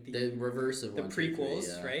what I mean? Like the reverse of the prequels,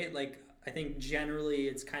 2, 3, right? Like, I think generally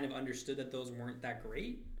it's kind of understood that those weren't that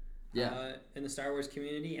great in the Star Wars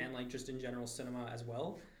community and like just in general cinema as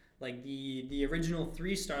well. Like the original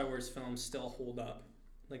 3 Star Wars films still hold up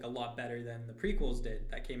like a lot better than the prequels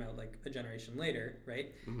did that came out like a generation later,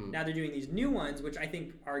 right? Now they're doing these new ones, which I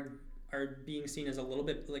think are being seen as a little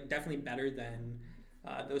bit like definitely better than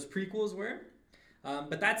those prequels were.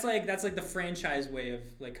 But that's like the franchise way of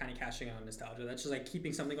like kind of cashing out on nostalgia. That's just like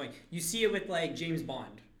keeping something going. You see it with like James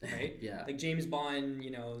Bond, right? Yeah. Like James Bond,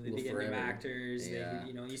 you know, they get new actors. Yeah.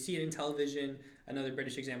 You know, you see it in television. Another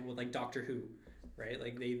British example with like Doctor Who, right?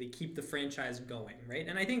 Like they keep the franchise going, right?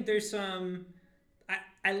 And I think there's some.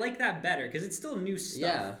 I like that better because it's still new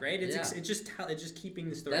stuff, right? It's just keeping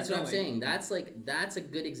the story. That's going. What I'm saying. That's a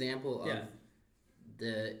good example of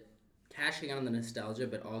the cashing out on the nostalgia,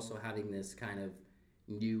 but also having this kind of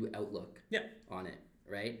new outlook yeah. on it,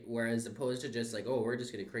 right? Whereas opposed to just like, oh, we're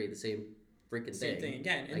just going to create the same freaking same thing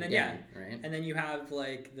again. And then right? And then you have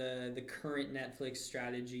like the current Netflix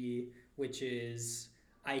strategy, which is,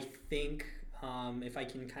 I think, if I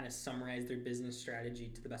can kind of summarize their business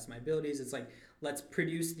strategy to the best of my abilities, it's like, let's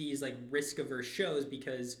produce these like risk-averse shows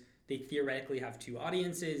because they theoretically have two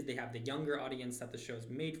audiences. They have the younger audience that the show's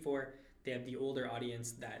made for. They have the older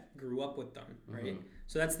audience that grew up with them, right? Mm-hmm.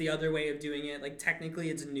 So that's the other way of doing it. Like technically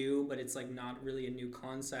it's new, but it's like not really a new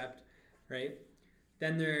concept, right?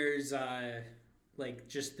 Then there's like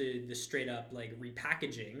just the straight up like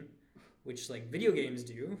repackaging, which like video games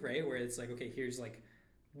do, right? Where it's like, okay, here's like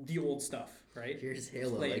the old stuff, right? Here's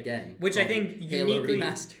Halo again, which I think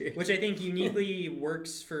uniquely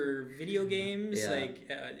works for video games. Yeah. Like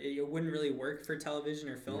it wouldn't really work for television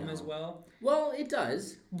or film as well. Well, it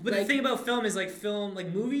does. But the thing about film is like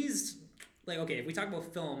movies. Like okay, if we talk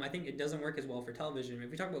about film, I think it doesn't work as well for television. If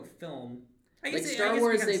we talk about film, I guess Star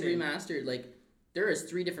Wars, they remastered like. There is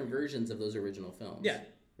 3 different versions of those original films. Yeah.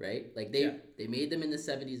 Right? Like they made them in the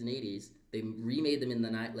 70s and 80s. They remade them in the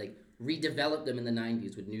redeveloped them in the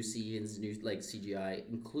 90s with new scenes, new like CGI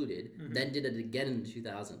included. Mm-hmm. Then did it again in the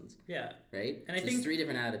 2000s. Yeah. Right? And so I think 3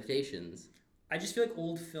 different adaptations. I just feel like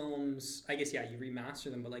old films, I guess you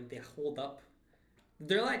remaster them, but like they hold up.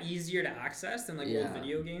 They're a lot easier to access than like old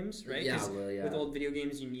video games, right? Yeah, with old video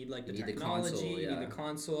games, you need like the technology, you need the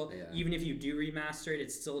console. Yeah. Even if you do remaster it,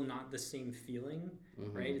 it's still not the same feeling,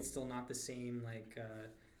 right? It's still not the same like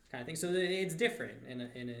kind of thing. So it's different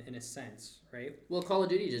in a sense, right? Well, Call of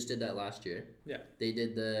Duty just did that last year. Yeah. They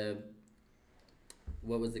did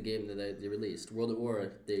what was the game that they released? World at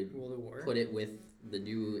War. World at War. Put it with the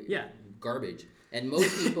new garbage. And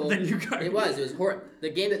most people, it was the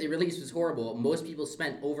game that they released was horrible. Most people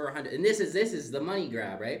spent over $100, and this is the money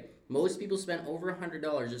grab, right? Most people spent over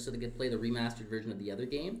 $100 just so they could play the remastered version of the other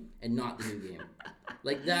game and not the new game.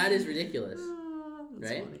 Like that is ridiculous,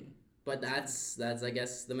 right? Funny. But that's I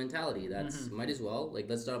guess the mentality. That's might as well like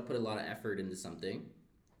let's not put a lot of effort into something,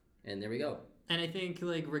 and there we go. And I think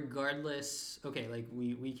like regardless, okay, like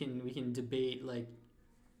we can debate like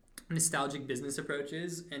nostalgic business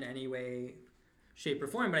approaches in any way, shape or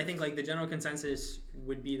form, but I think like the general consensus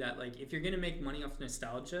would be that like if you're gonna make money off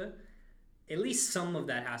nostalgia, at least some of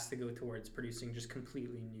that has to go towards producing just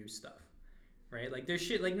completely new stuff, right? Like there's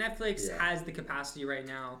shit like Netflix has the capacity right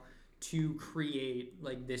now to create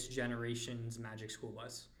like this generation's Magic School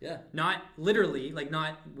Bus. Yeah. Not literally, like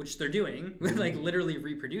not which they're doing, like literally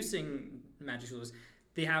reproducing Magic School Bus.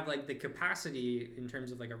 They have like the capacity in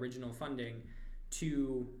terms of like original funding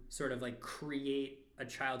to sort of like create a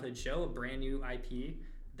childhood show, a brand new IP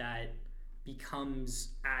that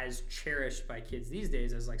becomes as cherished by kids these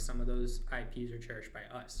days as like some of those IPs are cherished by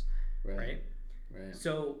us, right?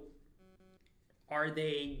 So are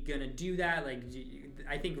they gonna do that? Like,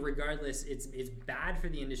 I think regardless, it's bad for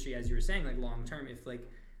the industry, as you were saying, like long term, if like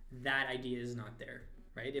that idea is not there,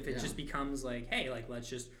 right? If it just becomes like, hey, like let's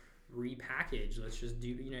just repackage, let's just do,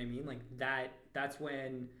 you know what I mean? Like that's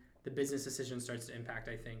when the business decision starts to impact,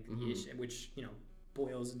 I think, the issue, which, you know,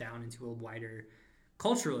 boils down into a wider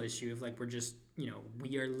cultural issue of like we're just, you know,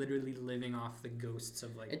 we are literally living off the ghosts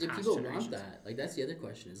of like. And do people want that? Like that's the other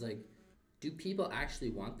question. Is like, do people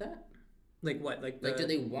actually want that? Like what? Like do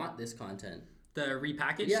they want this content? The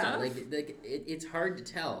repackaged stuff? Yeah, it's hard to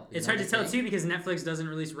tell. It's hard to tell too because Netflix doesn't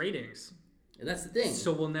release ratings. That's the thing.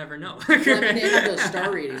 So we'll never know. Well, I mean, they have those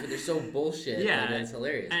star ratings, but they're so bullshit. Yeah, like, it's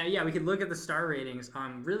hilarious. Yeah, we could look at the star ratings.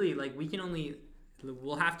 Really, like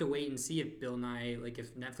we'll have to wait and see if Bill Nye, like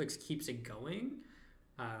if Netflix keeps it going,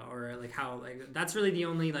 or like how like that's really the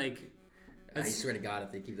only like. I swear to God,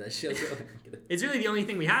 if they keep that show going. It's really the only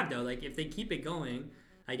thing we have though. Like if they keep it going,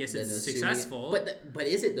 I guess it's successful. But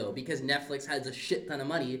is it though? Because Netflix has a shit ton of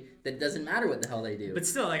money that doesn't matter what the hell they do. But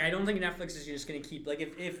still, like I don't think Netflix is just gonna keep like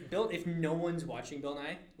if no one's watching Bill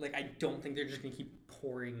Nye, like I don't think they're just gonna keep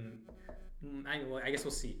pouring. I guess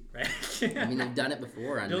we'll see, right? I mean, they've done it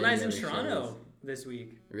before. On Bill Nye's in Toronto this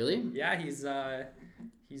week. Really? Yeah, he's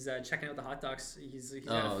checking out the Hot Docs. There's a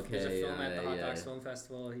film at the Hot Docs Film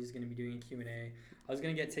Festival. He's gonna be doing a Q&A. I was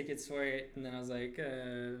gonna get tickets for it, and then I was like,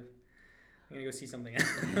 I'm gonna go see something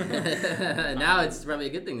else. Now it's probably a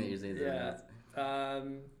good thing that you're saying that. Yeah.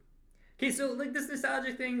 Okay, so like this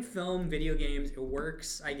nostalgic thing, film, video games, it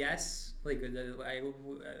works, I guess. Like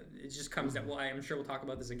it just comes that. Well, I'm sure we'll talk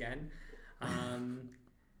about this again.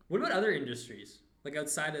 What about other industries? Like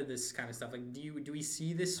outside of this kind of stuff, like do we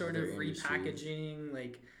see this sort of repackaging?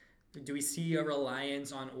 Like, do we see a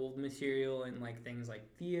reliance on old material in like things like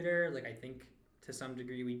theater? Like I think to some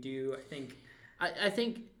degree we do. I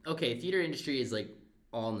think okay, theater industry is like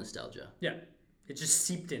all nostalgia. Yeah. It just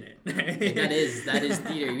seeped in it. that is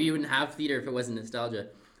theater. We wouldn't have theater if it wasn't nostalgia.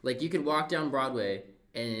 Like, you could walk down Broadway,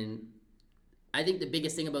 and I think the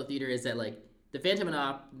biggest thing about theater is that, like, the Phantom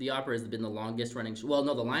of the Opera has been the longest running. Well,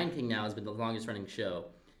 no, the Lion King now has been the longest running show,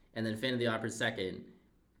 and then Phantom of the Opera is second.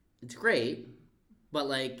 It's great, but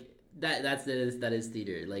like that is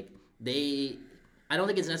theater. Like, I don't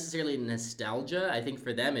think it's necessarily nostalgia. I think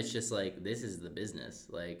for them it's just like, this is the business.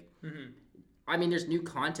 Like, I mean, there's new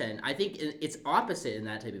content. I think it's opposite in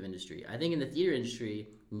that type of industry. I think in the theater industry,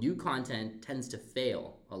 new content tends to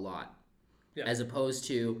fail a lot, as opposed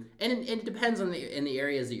to, and it depends on in the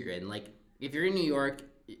areas that you're in. Like, if you're in New York,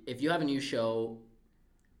 if you have a new show,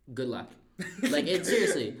 good luck. Like, it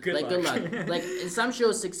seriously, good luck. Like, some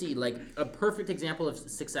shows succeed. Like, a perfect example of a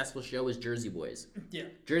successful show is Jersey Boys. Yeah.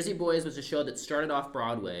 Jersey Boys was a show that started off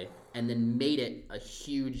Broadway and then made it a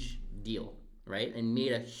huge deal, right? And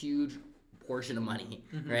made a huge portion of money,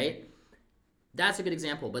 right? That's a good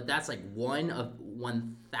example, but that's like 1 of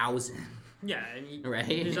 1,000. Yeah, I mean, right?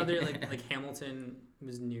 There's other, like Hamilton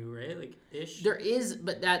was new, right? Like, ish. There is,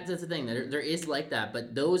 but that's the thing. There is like that,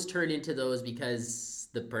 but those turn into those because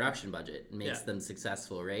the production budget makes them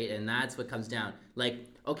successful, right? And that's what comes down. Like,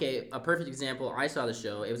 okay, a perfect example, I saw the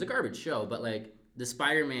show. It was a garbage show, but like the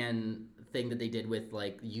Spider-Man thing that they did with,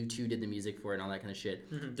 like, U2 did the music for it and all that kind of shit.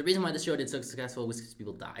 The reason why the show did so successful was because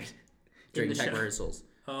people died during tech rehearsals.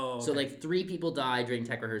 Oh, okay. So like 3 people died during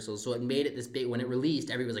tech rehearsals, so it made it this big. When it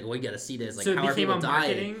released, everybody was like, "Well, you got to see this." Like, so how are people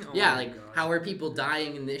dying? Oh, yeah, like, how are people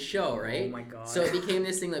dying in this show, right? Oh my god! So it became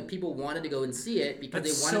this thing that people wanted to go and see it because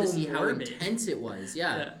they wanted to see how intense it was.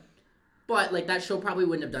 Yeah. But like, that show probably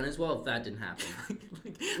wouldn't have done as well if that didn't happen.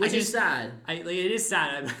 Which is sad. It is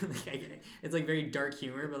sad. It's like very dark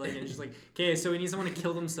humor, but like, it's just like, okay, so we need someone to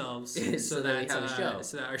kill themselves so that we have a show.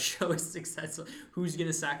 So that our show is successful. Who's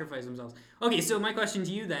gonna sacrifice themselves? Okay, so my question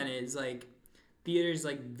to you then is, like, theater's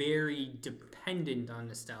like very dependent on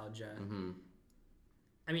nostalgia.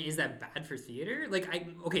 I mean, is that bad for theater? Like,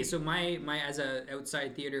 so my as a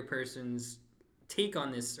outside theater person's take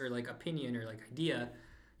on this, or like opinion, or like idea.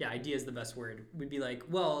 Yeah, idea is the best word. Would be like,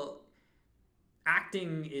 well,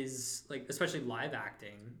 acting is, like, especially live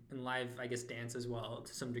acting and live, I guess, dance as well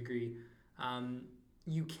to some degree.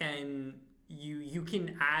 You can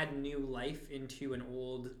add new life into an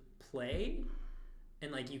old play,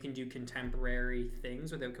 and like, you can do contemporary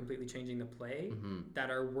things without completely changing the play that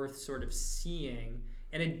are worth sort of seeing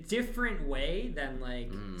in a different way than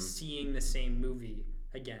like seeing the same movie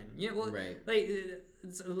again. Yeah, well, right. Like,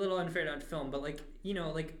 it's a little unfair to film, but like, you know,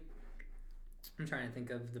 like, I'm trying to think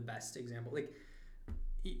of the best example. Like,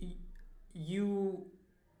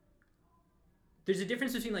 there's a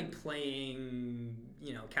difference between like playing,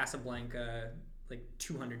 you know, Casablanca like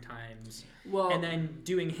 200 times, and then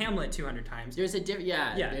doing Hamlet 200 times. There's a difference.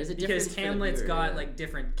 There's a difference because Hamlet's got like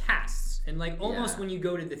different casts, and like almost when you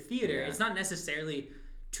go to the theater, it's not necessarily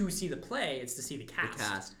to see the play; it's to see the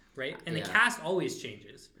cast. Right? And the cast always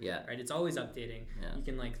changes. Yeah. Right? It's always updating. Yeah. You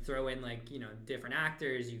can like throw in, like, you know, different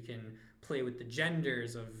actors. You can play with the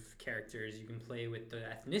genders of characters. You can play with the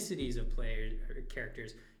ethnicities of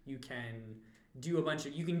characters. You can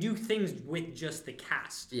do things with just the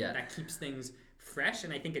cast. Yeah. That keeps things fresh,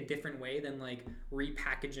 and I think a different way than like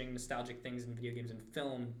repackaging nostalgic things in video games and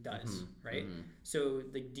film does. Right? So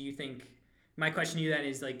like, do you think, my question to you then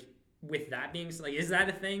is, like, with that being, like, is that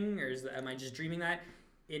a thing, or am I just dreaming that?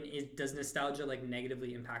 Does nostalgia like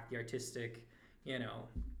negatively impact the artistic, you know,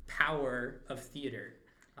 power of theater,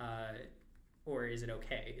 or is it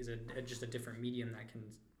okay? Is it just a different medium that can?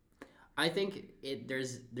 I think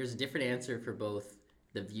there's a different answer for both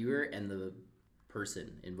the viewer and the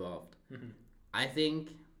person involved. I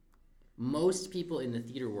think most people in the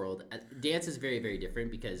theater world, dance is very, very different,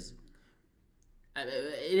 because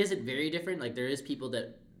it isn't very different. Like, there is people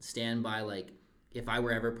that stand by, like, if I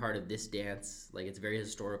were ever part of this dance, like, it's very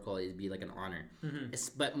historical, it'd be like an honor.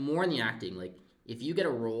 But more in the acting, like, if you get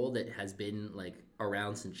a role that has been like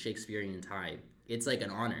around since Shakespearean time, it's like an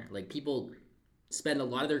honor. Like, people spend a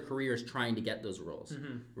lot of their careers trying to get those roles,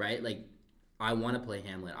 right? Like, I want to play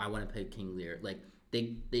Hamlet, I want to play King Lear. Like,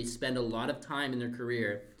 they spend a lot of time in their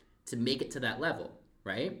career to make it to that level,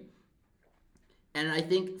 right? And I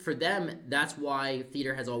think for them, that's why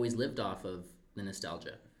theater has always lived off of the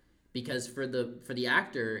nostalgia. Because for the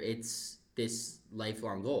actor, it's this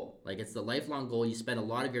lifelong goal. Like, it's the lifelong goal. You spend a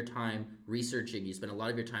lot of your time researching. You spend a lot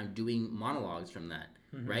of your time doing monologues from that,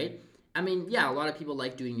 right? I mean, yeah, a lot of people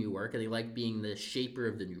like doing new work, and they like being the shaper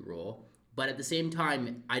of the new role. But at the same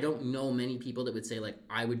time, I don't know many people that would say, like,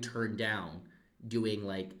 I would turn down doing,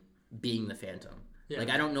 like, being the Phantom. Yeah. Like,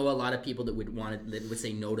 I don't know a lot of people that would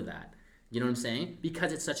say no to that. You know what I'm saying?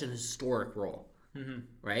 Because it's such an historic role.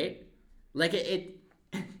 right? Like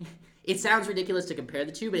it sounds ridiculous to compare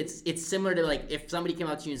the two, but it's similar to like if somebody came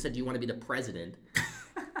out to you and said, "Do you want to be the president?"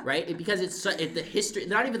 Right? Because it's the history,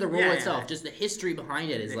 not even the role itself, just the history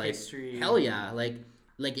behind it is like hell yeah, like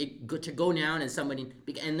to go down and somebody,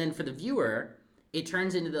 and then for the viewer, it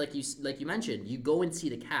turns into like you mentioned, you go and see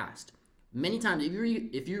the cast. Many times,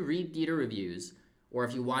 if you read theater reviews or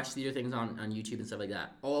if you watch theater things on YouTube and stuff like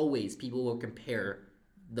that, always people will compare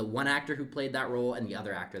the one actor who played that role and the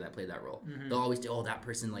other actor that played that role. They'll always say, "Oh, that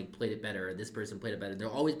person like played it better," or "This person played it better."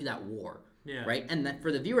 There'll always be that war, right? And that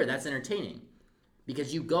for the viewer, that's entertaining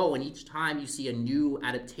because you go and each time you see a new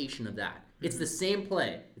adaptation of that. It's the same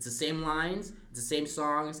play, it's the same lines, it's the same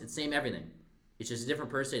songs, it's the same everything. It's just a different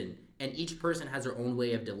person, and each person has their own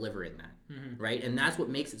way of delivering that, right? And that's what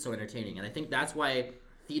makes it so entertaining. And I think that's why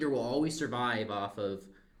theater will always survive off of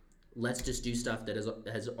let's just do stuff that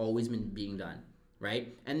has always been being done,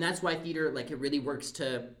 right? And that's why theater, like, it really works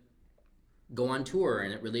to go on tour,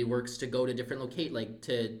 and it really works to go to different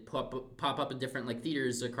to pop up in different like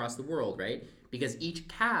theaters across the world, right? Because each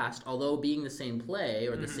cast, although being the same play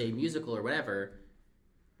or the same musical or whatever,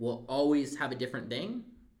 will always have a different thing,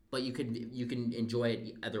 but you can enjoy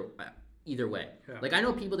it either way. Yeah. Like I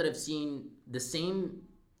know people that have seen the same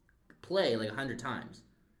play like 100 times,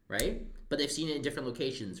 right? But they've seen it in different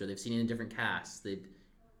locations or they've seen it in different casts.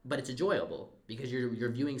 But it's enjoyable because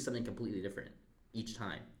you're viewing something completely different each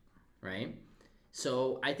time, right?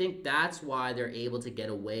 So I think that's why they're able to get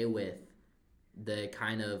away with the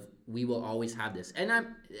kind of we will always have this, and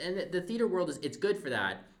the theater world it's good for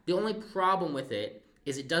that. The only problem with it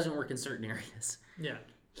is it doesn't work in certain areas. Yeah.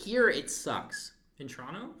 Here it sucks. In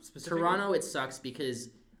Toronto specifically? Toronto it sucks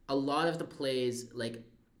because a lot of the plays like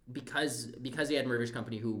because the Ed Mirvish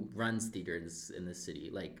Company who runs theater in this city,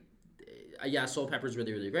 like yeah, Soul Pepper's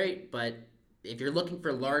really really great, but if you're looking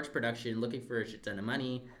for large production, looking for a shit ton of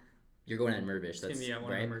money, you're going to Ed Mirvish. That's gonna be at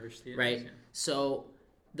one of the Mirvish theaters, right? Yeah. So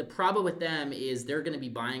the problem with them is they're going to be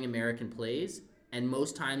buying American plays, and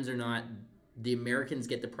most times they're not. The Americans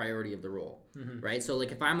get the priority of the role, right? So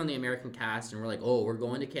like if I'm on the American cast and we're like, oh, we're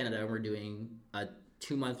going to Canada and we're doing a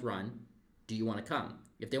 2-month run, do you want to come?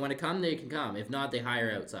 If they want to come, they can come. If not, they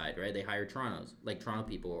hire outside, right? They hire Toronto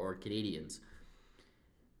people or Canadians.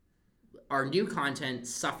 Our new content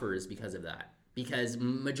suffers because of that, because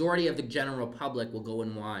majority of the general public will go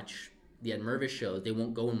and watch the Ed Mirvish shows. They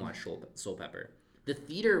won't go and watch Soul Pepper. The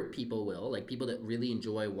theater people will, like people that really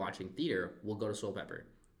enjoy watching theater, will go to Soul Pepper,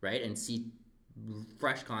 right? And see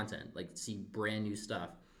fresh content, like see brand new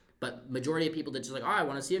stuff. But majority of people that just like, oh, I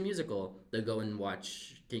want to see a musical, they'll go and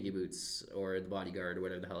watch Kinky Boots or The Bodyguard or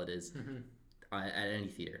whatever the hell it is at any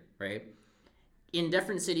theater, right? In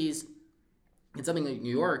different cities, in something like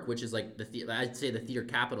New York, which is like I'd say the theater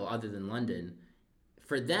capital other than London,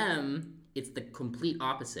 for them, it's the complete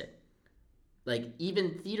opposite. Like,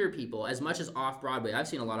 even theater people, as much as off-Broadway, I've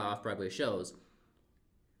seen a lot of off-Broadway shows,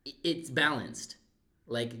 it's balanced.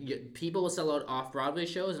 Like, people will sell out off-Broadway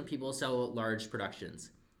shows and people will sell out large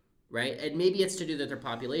productions, right? And maybe it's to do with their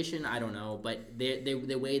population, I don't know, but they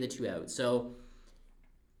weigh the two out. So,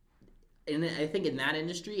 and I think in that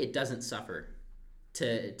industry, it doesn't suffer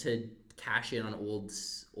to cash in on old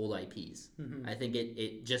IPs. I think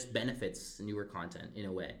it just benefits newer content in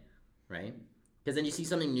a way, right? Because then you see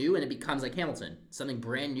something new and it becomes like Hamilton, something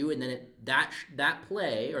brand new, and then that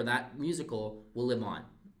play or that musical will live on,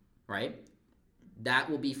 right? That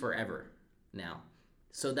will be forever now.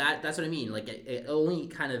 So that's what I mean. Like it only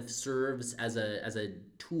kind of serves as a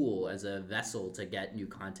tool, as a vessel to get new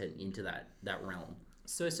content into that realm.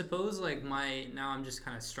 So I suppose like now I'm just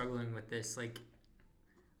kind of struggling with this. Like,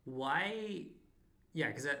 why? Yeah,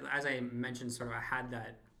 because as I mentioned, sort of I had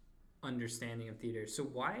that understanding of theater. So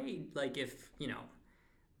why, like, if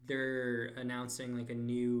they're announcing like a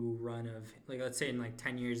new run of, like, let's say in like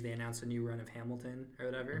 10 years they announce a new run of Hamilton or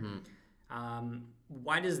whatever,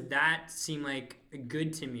 why does that seem like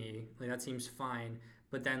good to me? Like, that seems fine.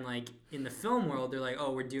 But then like in the film world, they're like,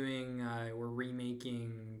 oh, we're remaking, I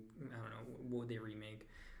don't know, what would they remake?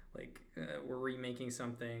 Like we're remaking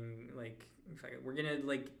something, like we're gonna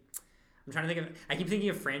like, I'm trying to think of, I keep thinking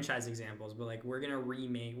of franchise examples, but like we're gonna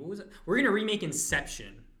remake, what was it? We're gonna remake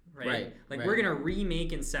Inception, right? We're gonna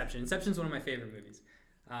remake Inception. Inception's one of my favorite movies.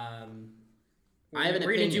 We're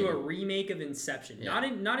gonna do a remake of Inception,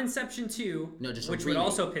 not Inception 2, which would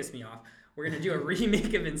also piss me off. We're gonna do a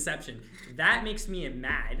remake of Inception. That makes me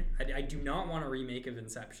mad. I do not want a remake of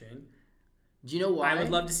Inception. Do you know why? I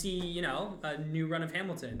would love to see, a new run of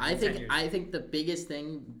Hamilton. I think the biggest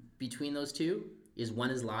thing between those two is one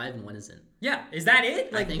is live and one isn't. Yeah, is that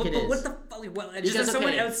it? Like, I think it is. What the fuck? Well, just as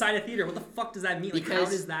someone outside a theater, what the fuck does that mean? Like, how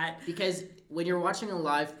does that? Because when you're watching a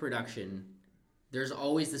live production, there's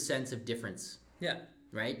always the sense of difference. Yeah.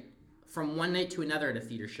 Right? From one night to another at a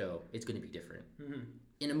theater show, it's going to be different. Mm-hmm.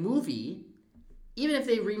 In a movie, even if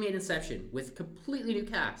they remade Inception with completely new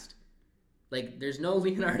cast, like there's no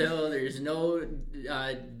Leonardo, there's no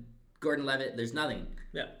Gordon-Levitt, there's nothing.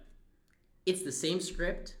 Yeah. It's the same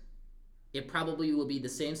script. It probably will be the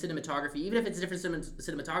same cinematography. Even if it's a different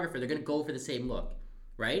cinematographer, they're going to go for the same look,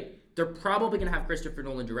 right? They're probably going to have Christopher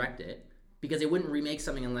Nolan direct it because they wouldn't remake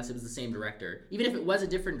something unless it was the same director. Even if it was a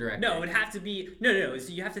different director. No, it would have to be... No.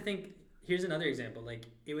 So you have to think... Here's another example. Like,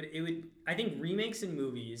 it would... I think remakes in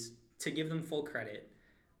movies, to give them full credit,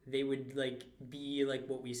 they would, like, be like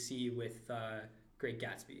what we see with Great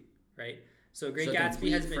Gatsby, right? So Great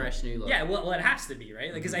Gatsby has been fresh new look. Yeah, well, it has to be,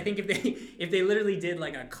 right? Like, because I think if they literally did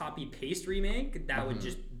like a copy paste remake, that would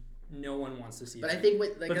just no one wants to see. But that. I think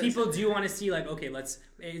but people do want to see like, okay,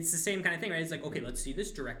 it's the same kind of thing, right? It's like, okay, let's see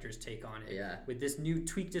this director's take on it. Yeah. With this new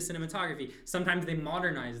tweak to cinematography. Sometimes they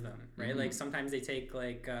modernize them, right? Like sometimes they take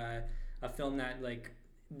like a film that like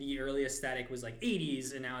the early aesthetic was like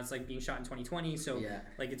 80s and now it's like being shot in 2020. So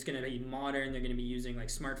like it's gonna be modern. They're gonna be using like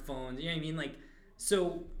smartphones. You know what I mean? Like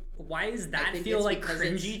so. Why does that feel like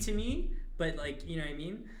cringy to me? But like, you know what I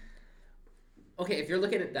mean? Okay, if you're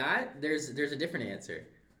looking at that, there's a different answer.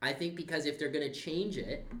 I think because if they're gonna change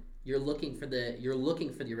it, you're looking for the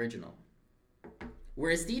original.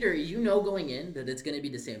 Whereas theater, you know going in that it's gonna be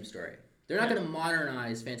the same story. They're not gonna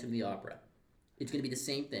modernize Phantom of the Opera. It's gonna be the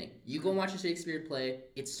same thing. You go and watch a Shakespeare play,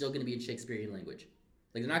 it's still gonna be in Shakespearean language.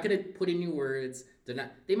 Like they're not gonna put in new words. They're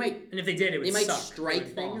not. They might. And if they did, they might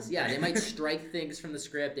strike things. Yeah, they might strike things from the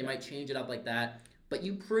script. They might change it up like that. But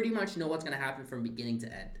you pretty much know what's gonna happen from beginning to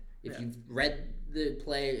end if you've read the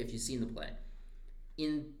play, if you've seen the play.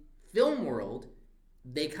 In film world,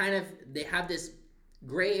 they have this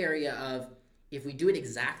gray area of if we do it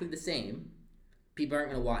exactly the same, people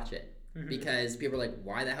aren't gonna watch it. Because people are like,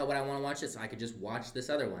 why the hell would I want to watch this? I could just watch this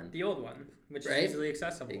other one. The old one, which is easily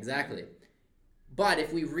accessible. Exactly. But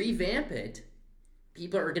if we revamp it,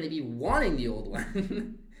 people are going to be wanting the old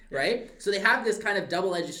one, right? So they have this kind of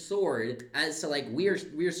double-edged sword as to like we're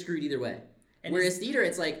screwed either way. And whereas theater,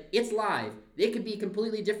 it's like it's live. They could be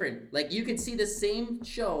completely different. Like you could see the same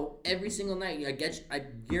show every single night. I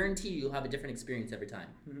guarantee you'll have a different experience every time,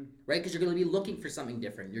 right? Because you're going to be looking for something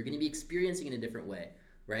different. You're going to be experiencing it in a different way,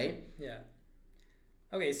 right? Yeah.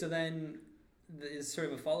 Okay, so then is sort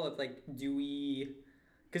of a follow-up. Like, do we?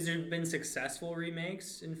 Because there's been successful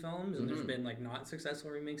remakes in films, and there's been like not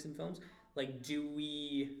successful remakes in films. Like, do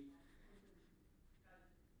we?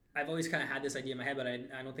 I've always kind of had this idea in my head, but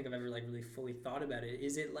I don't think I've ever like really fully thought about it.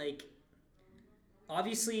 Is it like,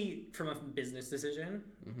 obviously, from a business decision,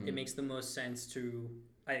 it makes the most sense to,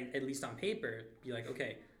 at least on paper, be like,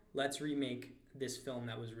 okay, let's remake this film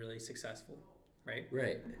that was really successful, right?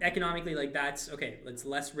 Right. Economically, like that's okay. It's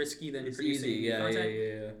less risky than producing content.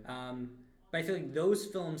 Yeah. But I feel like those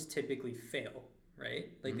films typically fail, right?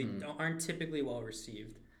 Like they aren't typically well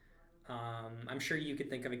received. I'm sure you could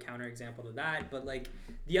think of a counterexample to that, but like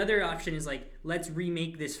the other option is like, let's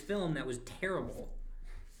remake this film that was terrible,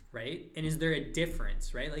 right? And is there a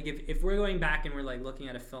difference, right? Like if we're going back and we're like looking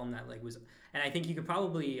at a film that like was, and I think you could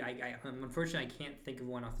probably, unfortunately I can't think of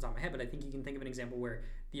one off the top of my head, but I think you can think of an example where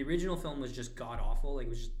the original film was just god awful, like it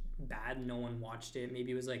was just bad, no one watched it.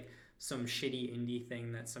 Maybe it was like some shitty indie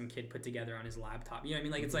thing that some kid put together on his laptop. You know what I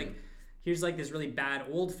mean? Like it's like, here's like this really bad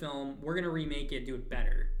old film, we're gonna remake it, do it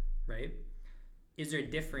better, right? Is there a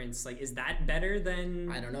difference? Like, is that better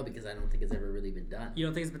than? I don't know, because I don't think it's ever really been done. You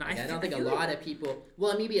don't think it's been? Like, I don't think a lot of people.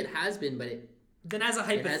 Well, maybe it has been, but it. Then, as a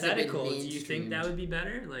hypothetical, do you think that would be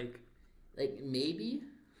better? Like maybe.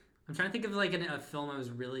 I'm trying to think of like a film I was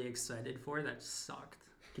really excited for that sucked.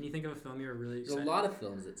 Can you think of a film you were really excited? There's a lot of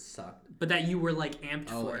films that sucked. But that you were like amped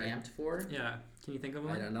for. Oh, amped for? Yeah. Can you think of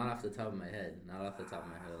one? I don't, not off the top of my head. Not off the top of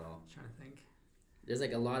my head at all. I'm trying to think. There's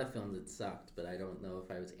like a lot of films that sucked, but I don't know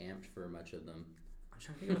if I was amped for much of them. I'm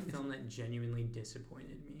trying to think of a film that genuinely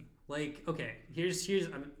disappointed me. Like, okay, here's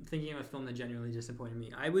I'm thinking of a film that genuinely disappointed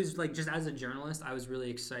me. I was like, just as a journalist, I was really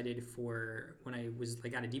excited for when I was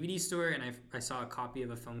like at a DVD store and I saw a copy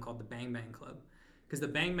of a film called The Bang Bang Club. Because the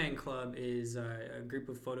Bang Bang Club is a group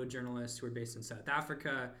of photojournalists who are based in South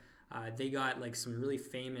Africa. They got like some really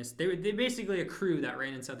famous. They're basically a crew that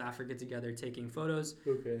ran in South Africa together taking photos.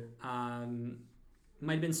 Okay.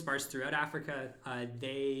 Might have been sparse throughout Africa.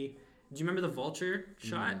 Do you remember the vulture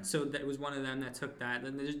shot? Mm-hmm. So that was one of them that took that.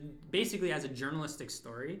 And basically, as a journalistic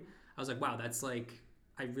story, I was like, wow, that's like.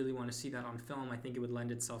 I really want to see that on film. I think it would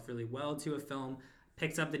lend itself really well to a film.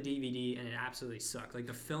 Picked up the DVD and it absolutely sucked. Like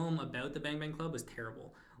the film about the Bang Bang Club was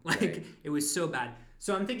terrible. Like right. It was so bad.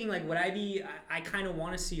 So I'm thinking like, would I be? I kind of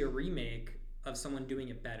want to see a remake of someone doing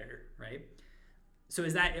it better, right? So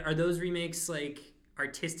are those remakes like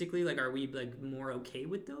artistically, like are we like more okay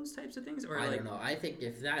with those types of things? Or I like, don't know. I think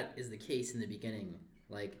if that is the case in the beginning,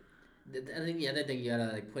 like I think the other thing you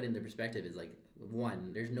gotta like put into perspective is like,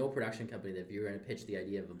 one, there's no production company that if you're gonna pitch the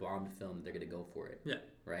idea of a bombed film, they're gonna go for it. Yeah.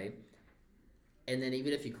 Right. And then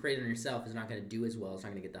even if you create it yourself, it's not gonna do as well. It's not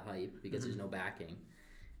gonna get the hype because there's no backing.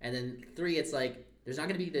 And then 3, it's like there's not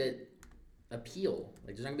gonna be the appeal.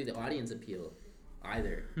 Like there's not gonna be the audience appeal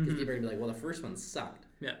either, because people are gonna be like, well, the first one sucked.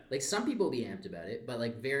 Yeah. Like some people will be amped about it, but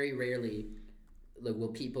like very rarely, like will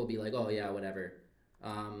people be like, oh yeah, whatever.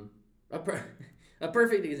 A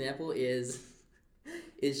perfect example is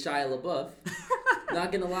Shia LaBeouf.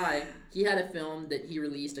 Not gonna lie, he had a film that he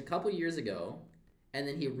released a couple years ago, and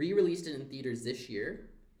then he re-released it in theaters this year.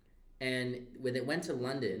 And when it went to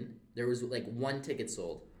London, there was like 1 ticket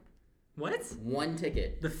sold. What? 1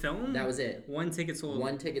 ticket. The film? That was it. 1 ticket sold.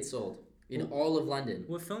 1 ticket sold in all of London.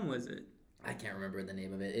 What film was it? I can't remember the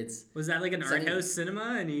name of it. Was that like an art house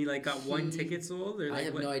cinema and he like got 1 ticket sold? Or like I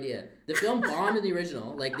have no idea. The film bombed in the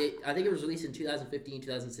original. Like I think it was released in 2015,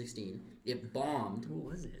 2016. It bombed.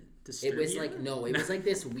 What was it? Disturbia? It was like it was like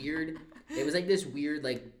this weird. It was like this weird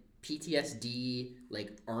like PTSD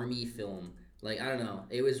like army film. Like I don't know.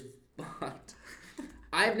 It was fucked.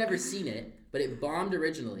 I've never seen it, but it bombed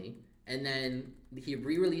originally, and then he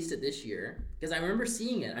re-released it this year because I remember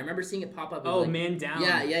seeing it. I remember seeing it pop up. Oh, like, Man Down.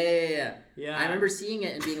 Yeah. I remember seeing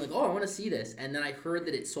it and being like, "Oh, I want to see this," and then I heard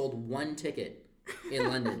that it sold 1 ticket in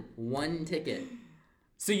London. 1 ticket.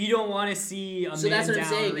 So you don't want to see a So Man that's what Down I'm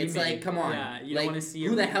saying. remake. It's like, come on. Yeah, you like, don't want to see.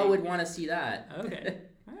 Who the hell would want to see that? Okay.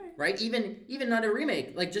 All right. Right? Even not a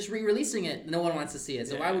remake, like just re-releasing it, no one wants to see it.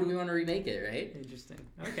 So why would we want to remake it, right? Interesting.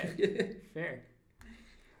 Okay. Fair.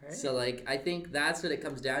 Right. So like I think that's what it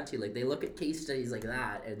comes down to. Like they look at case studies like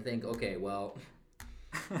that and think, okay, well,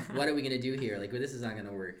 what are we gonna do here? Like, well, this is not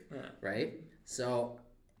gonna work, right? So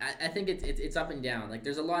I think it's up and down. Like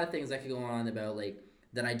there's a lot of things that could go on about like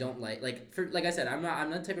that I don't like. Like I said, I'm not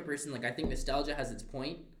the type of person like I think nostalgia has its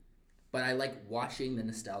point, but I like watching the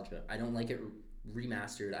nostalgia. I don't like it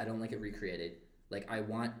remastered. I don't like it recreated. Like I'm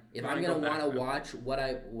gonna want to watch what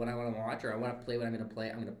I want to watch, or I want to play what I'm gonna play,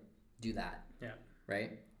 I'm gonna do that. Yeah.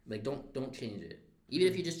 Right. Like don't change it. Even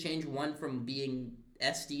if you just change one from being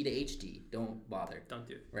SD to HD, don't bother. Don't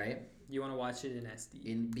do it. Right. You want to watch it in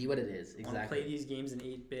SD. Be what it is. Exactly. I want to play these games in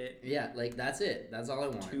 8-bit. Yeah, like that's it. That's all I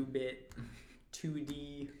want. 2-bit,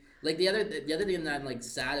 2D. Like the other thing that I'm like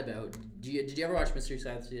sad about. Did you ever watch Mystery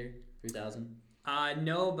Science Theater 3000?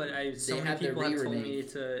 No, but so many people have told me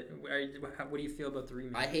to. What do you feel about the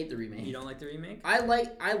remake? I hate the remake. You don't like the remake? I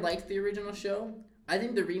like the original show. I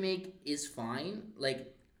think the remake is fine.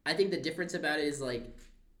 Like I think the difference about it is like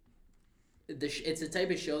it's a type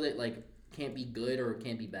of show that like can't be good or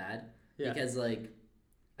can't be bad. Yeah. Because like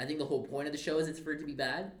I think the whole point of the show is it's for it to be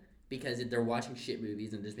bad because they're watching shit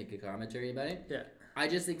movies and just make a commentary about it. Yeah. I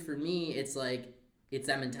just think for me it's like it's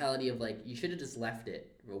that mentality of like you should have just left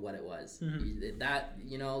it for what it was. That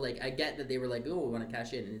like I get that they were like, oh, we want to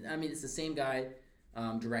cash in. And, I mean it's the same guy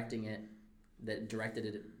directing it that directed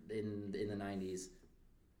it in the 90s.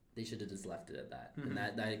 They should have just left it at that. And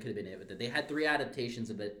that could have been it with it. They had 3 adaptations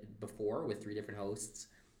of it before with 3 different hosts.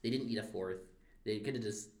 They didn't need a 4th. They could have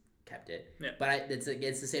just kept it. Yeah. But it's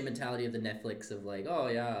the same mentality of the Netflix of like, oh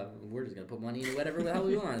yeah, we're just gonna put money into whatever the hell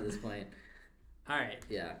we want at this point. All right.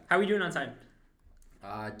 Yeah. How are we doing on time?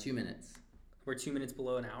 2 minutes. We're 2 minutes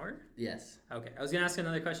below an hour? Yes. Okay. I was gonna ask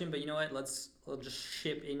another question, but you know what? We'll just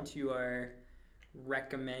ship into our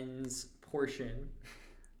recommends portion.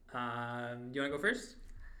 Do you wanna go first?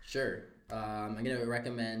 Sure. I'm going to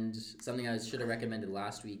recommend something I should have recommended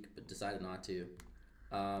last week, but decided not to.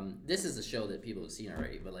 This is a show that people have seen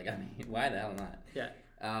already, but like, I mean, why the hell not? Yeah.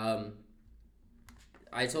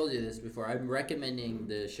 I told you this before. I'm recommending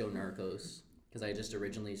the show Narcos because I just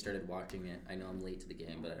originally started watching it. I know I'm late to the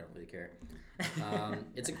game, but I don't really care.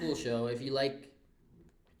 It's a cool show. If you like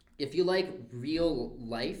real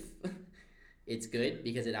life, it's good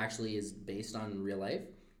because it actually is based on real life.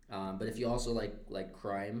 But if you also like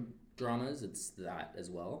crime dramas, it's that as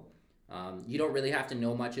well. You don't really have to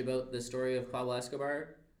know much about the story of Pablo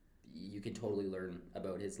Escobar. You can totally learn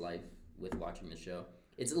about his life with watching the show.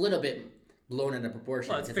 It's a little bit blown into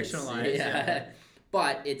proportion. Well, it's fictionalized. Yeah.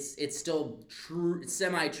 But it's still true,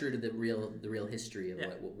 semi-true to the real history of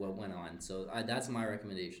what went on. So that's my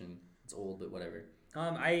recommendation. It's old, but whatever.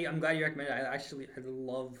 I'm glad you recommended it. I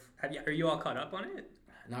love. Are you all caught up on it?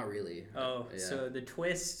 Not really. Oh, yeah. So the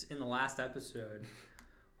twist in the last episode.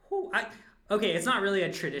 Okay, it's not really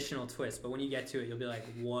a traditional twist, but when you get to it, you'll be like,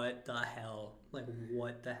 what the hell? Like,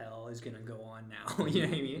 what the hell is going to go on now? You know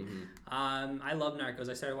what I mean? Mm-hmm. I love Narcos.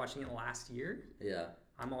 I started watching it last year. Yeah.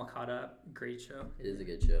 I'm all caught up. Great show. It is a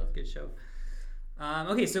good show. Good show.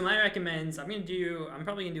 Okay, so my recommends, I'm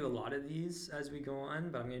probably going to do a lot of these as we go on,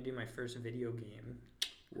 but I'm going to do my first video game.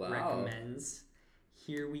 Wow. Recommends.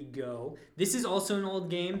 Here we go. This is also an old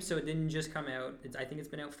game, so it didn't just come out. I think it's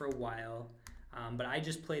been out for a while. But I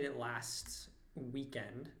just played it last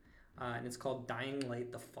weekend, and it's called Dying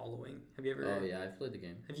Light: The Following. Have you ever? Oh yeah, I've played the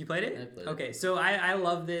game. Have you played it? I've played it. Okay, so I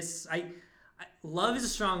love this. Love is a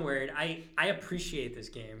strong word. I appreciate this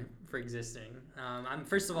game for existing. I'm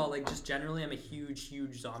first of all, like, just generally, I'm a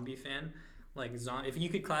huge zombie fan. Like, if you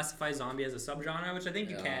could classify zombie as a subgenre, which I think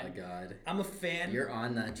you can. Oh God. I'm a fan. You're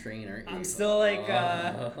on that train, aren't you? I'm still like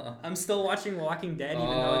I'm still watching Walking Dead, even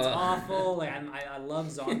though it's awful. Like, I love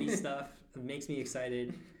zombie stuff. It makes me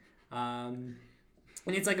excited. And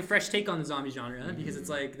it's like a fresh take on the zombie genre because it's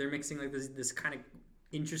like they're mixing like this kind of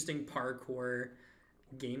interesting parkour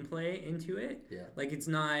gameplay into it. Yeah. Like, it's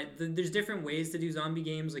not there's different ways to do zombie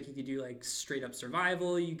games. Like, you could do like straight up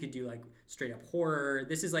survival, you could do like straight up horror.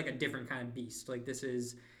 This is like a different kind of beast. Like,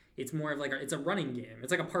 it's more of like it's a running game.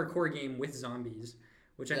 It's like a parkour game with zombies,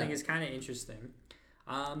 which I think is kind of interesting.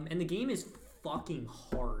 And the game is fucking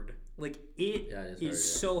hard. Like, it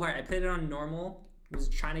is so hard. I played it on normal. Was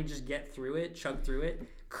trying to just get through it, chug through it.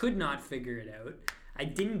 Could not figure it out. I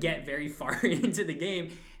didn't get very far into the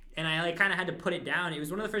game, and I like kind of had to put it down. It was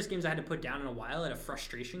one of the first games I had to put down in a while out of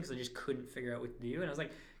frustration because I just couldn't figure out what to do. And I was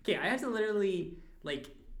like, okay, I have to literally I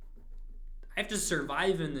have to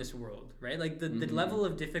survive in this world, right? Like the level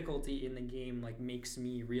of difficulty in the game like makes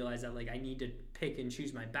me realize that like I need to pick and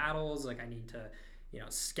choose my battles. Like, I need to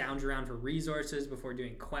scrounge around for resources before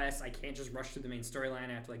doing quests. I can't just rush through the main storyline.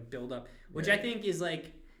 I have to like build up, which I think is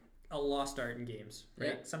like a lost art in games,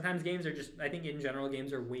 right? Yeah. Sometimes games are just, I think in general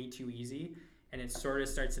games are way too easy, and it sort of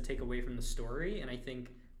starts to take away from the story. And I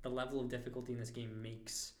think the level of difficulty in this game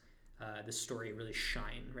makes the story really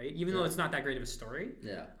shine, right? Even though it's not that great of a story,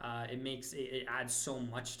 it adds so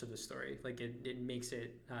much to the story. Like, it makes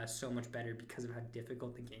it so much better because of how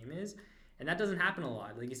difficult the game is. And that doesn't happen a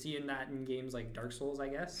lot. Like, you see in games like Dark Souls, I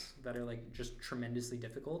guess, that are like just tremendously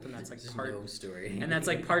difficult, and that's like no story. And that's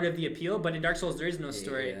like part of the appeal. But in Dark Souls, there is no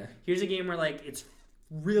story. Yeah. Here's a game where like it's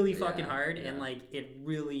really fucking hard, and like it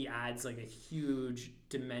really adds like a huge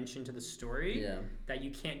dimension to the story that you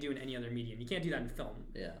can't do in any other medium. You can't do that in film.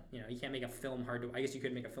 Yeah. You can't make a film hard to. I guess you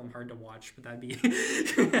could make a film hard to watch, but that'd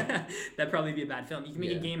probably be a bad film. You can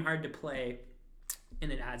make a game hard to play,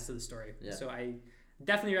 and it adds to the story. Yeah. So I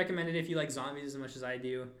definitely recommend it if you like zombies as much as I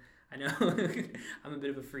do. I know I'm a bit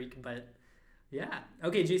of a freak, but yeah.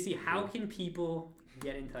 Okay, JC, how can people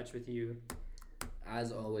get in touch with you?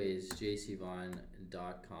 As always,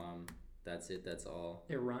 jcvaughn.com. That's it. That's all.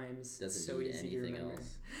 It rhymes. Doesn't need anything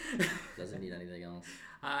else. Doesn't need anything else.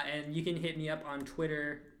 And you can hit me up on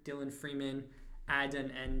Twitter, Dylan Freeman. Add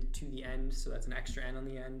an N to the end, so that's an extra N on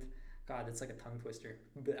the end. God, that's like a tongue twister.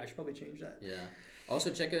 But I should probably change that. Yeah. Also,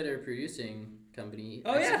 check out our producing company,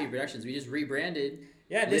 Execute Productions. We just rebranded.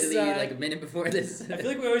 Yeah, literally like a minute before this. I feel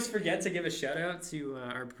like we always forget to give a shout out to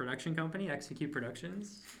our production company, Execute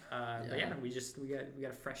Productions. But yeah, we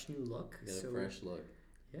got a fresh new look. Fresh look.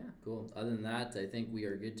 Yeah. Cool. Other than that, I think we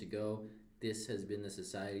are good to go. This has been The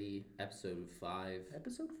Society, episode 5.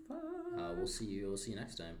 Episode 5. We'll see you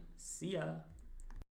next time. See ya.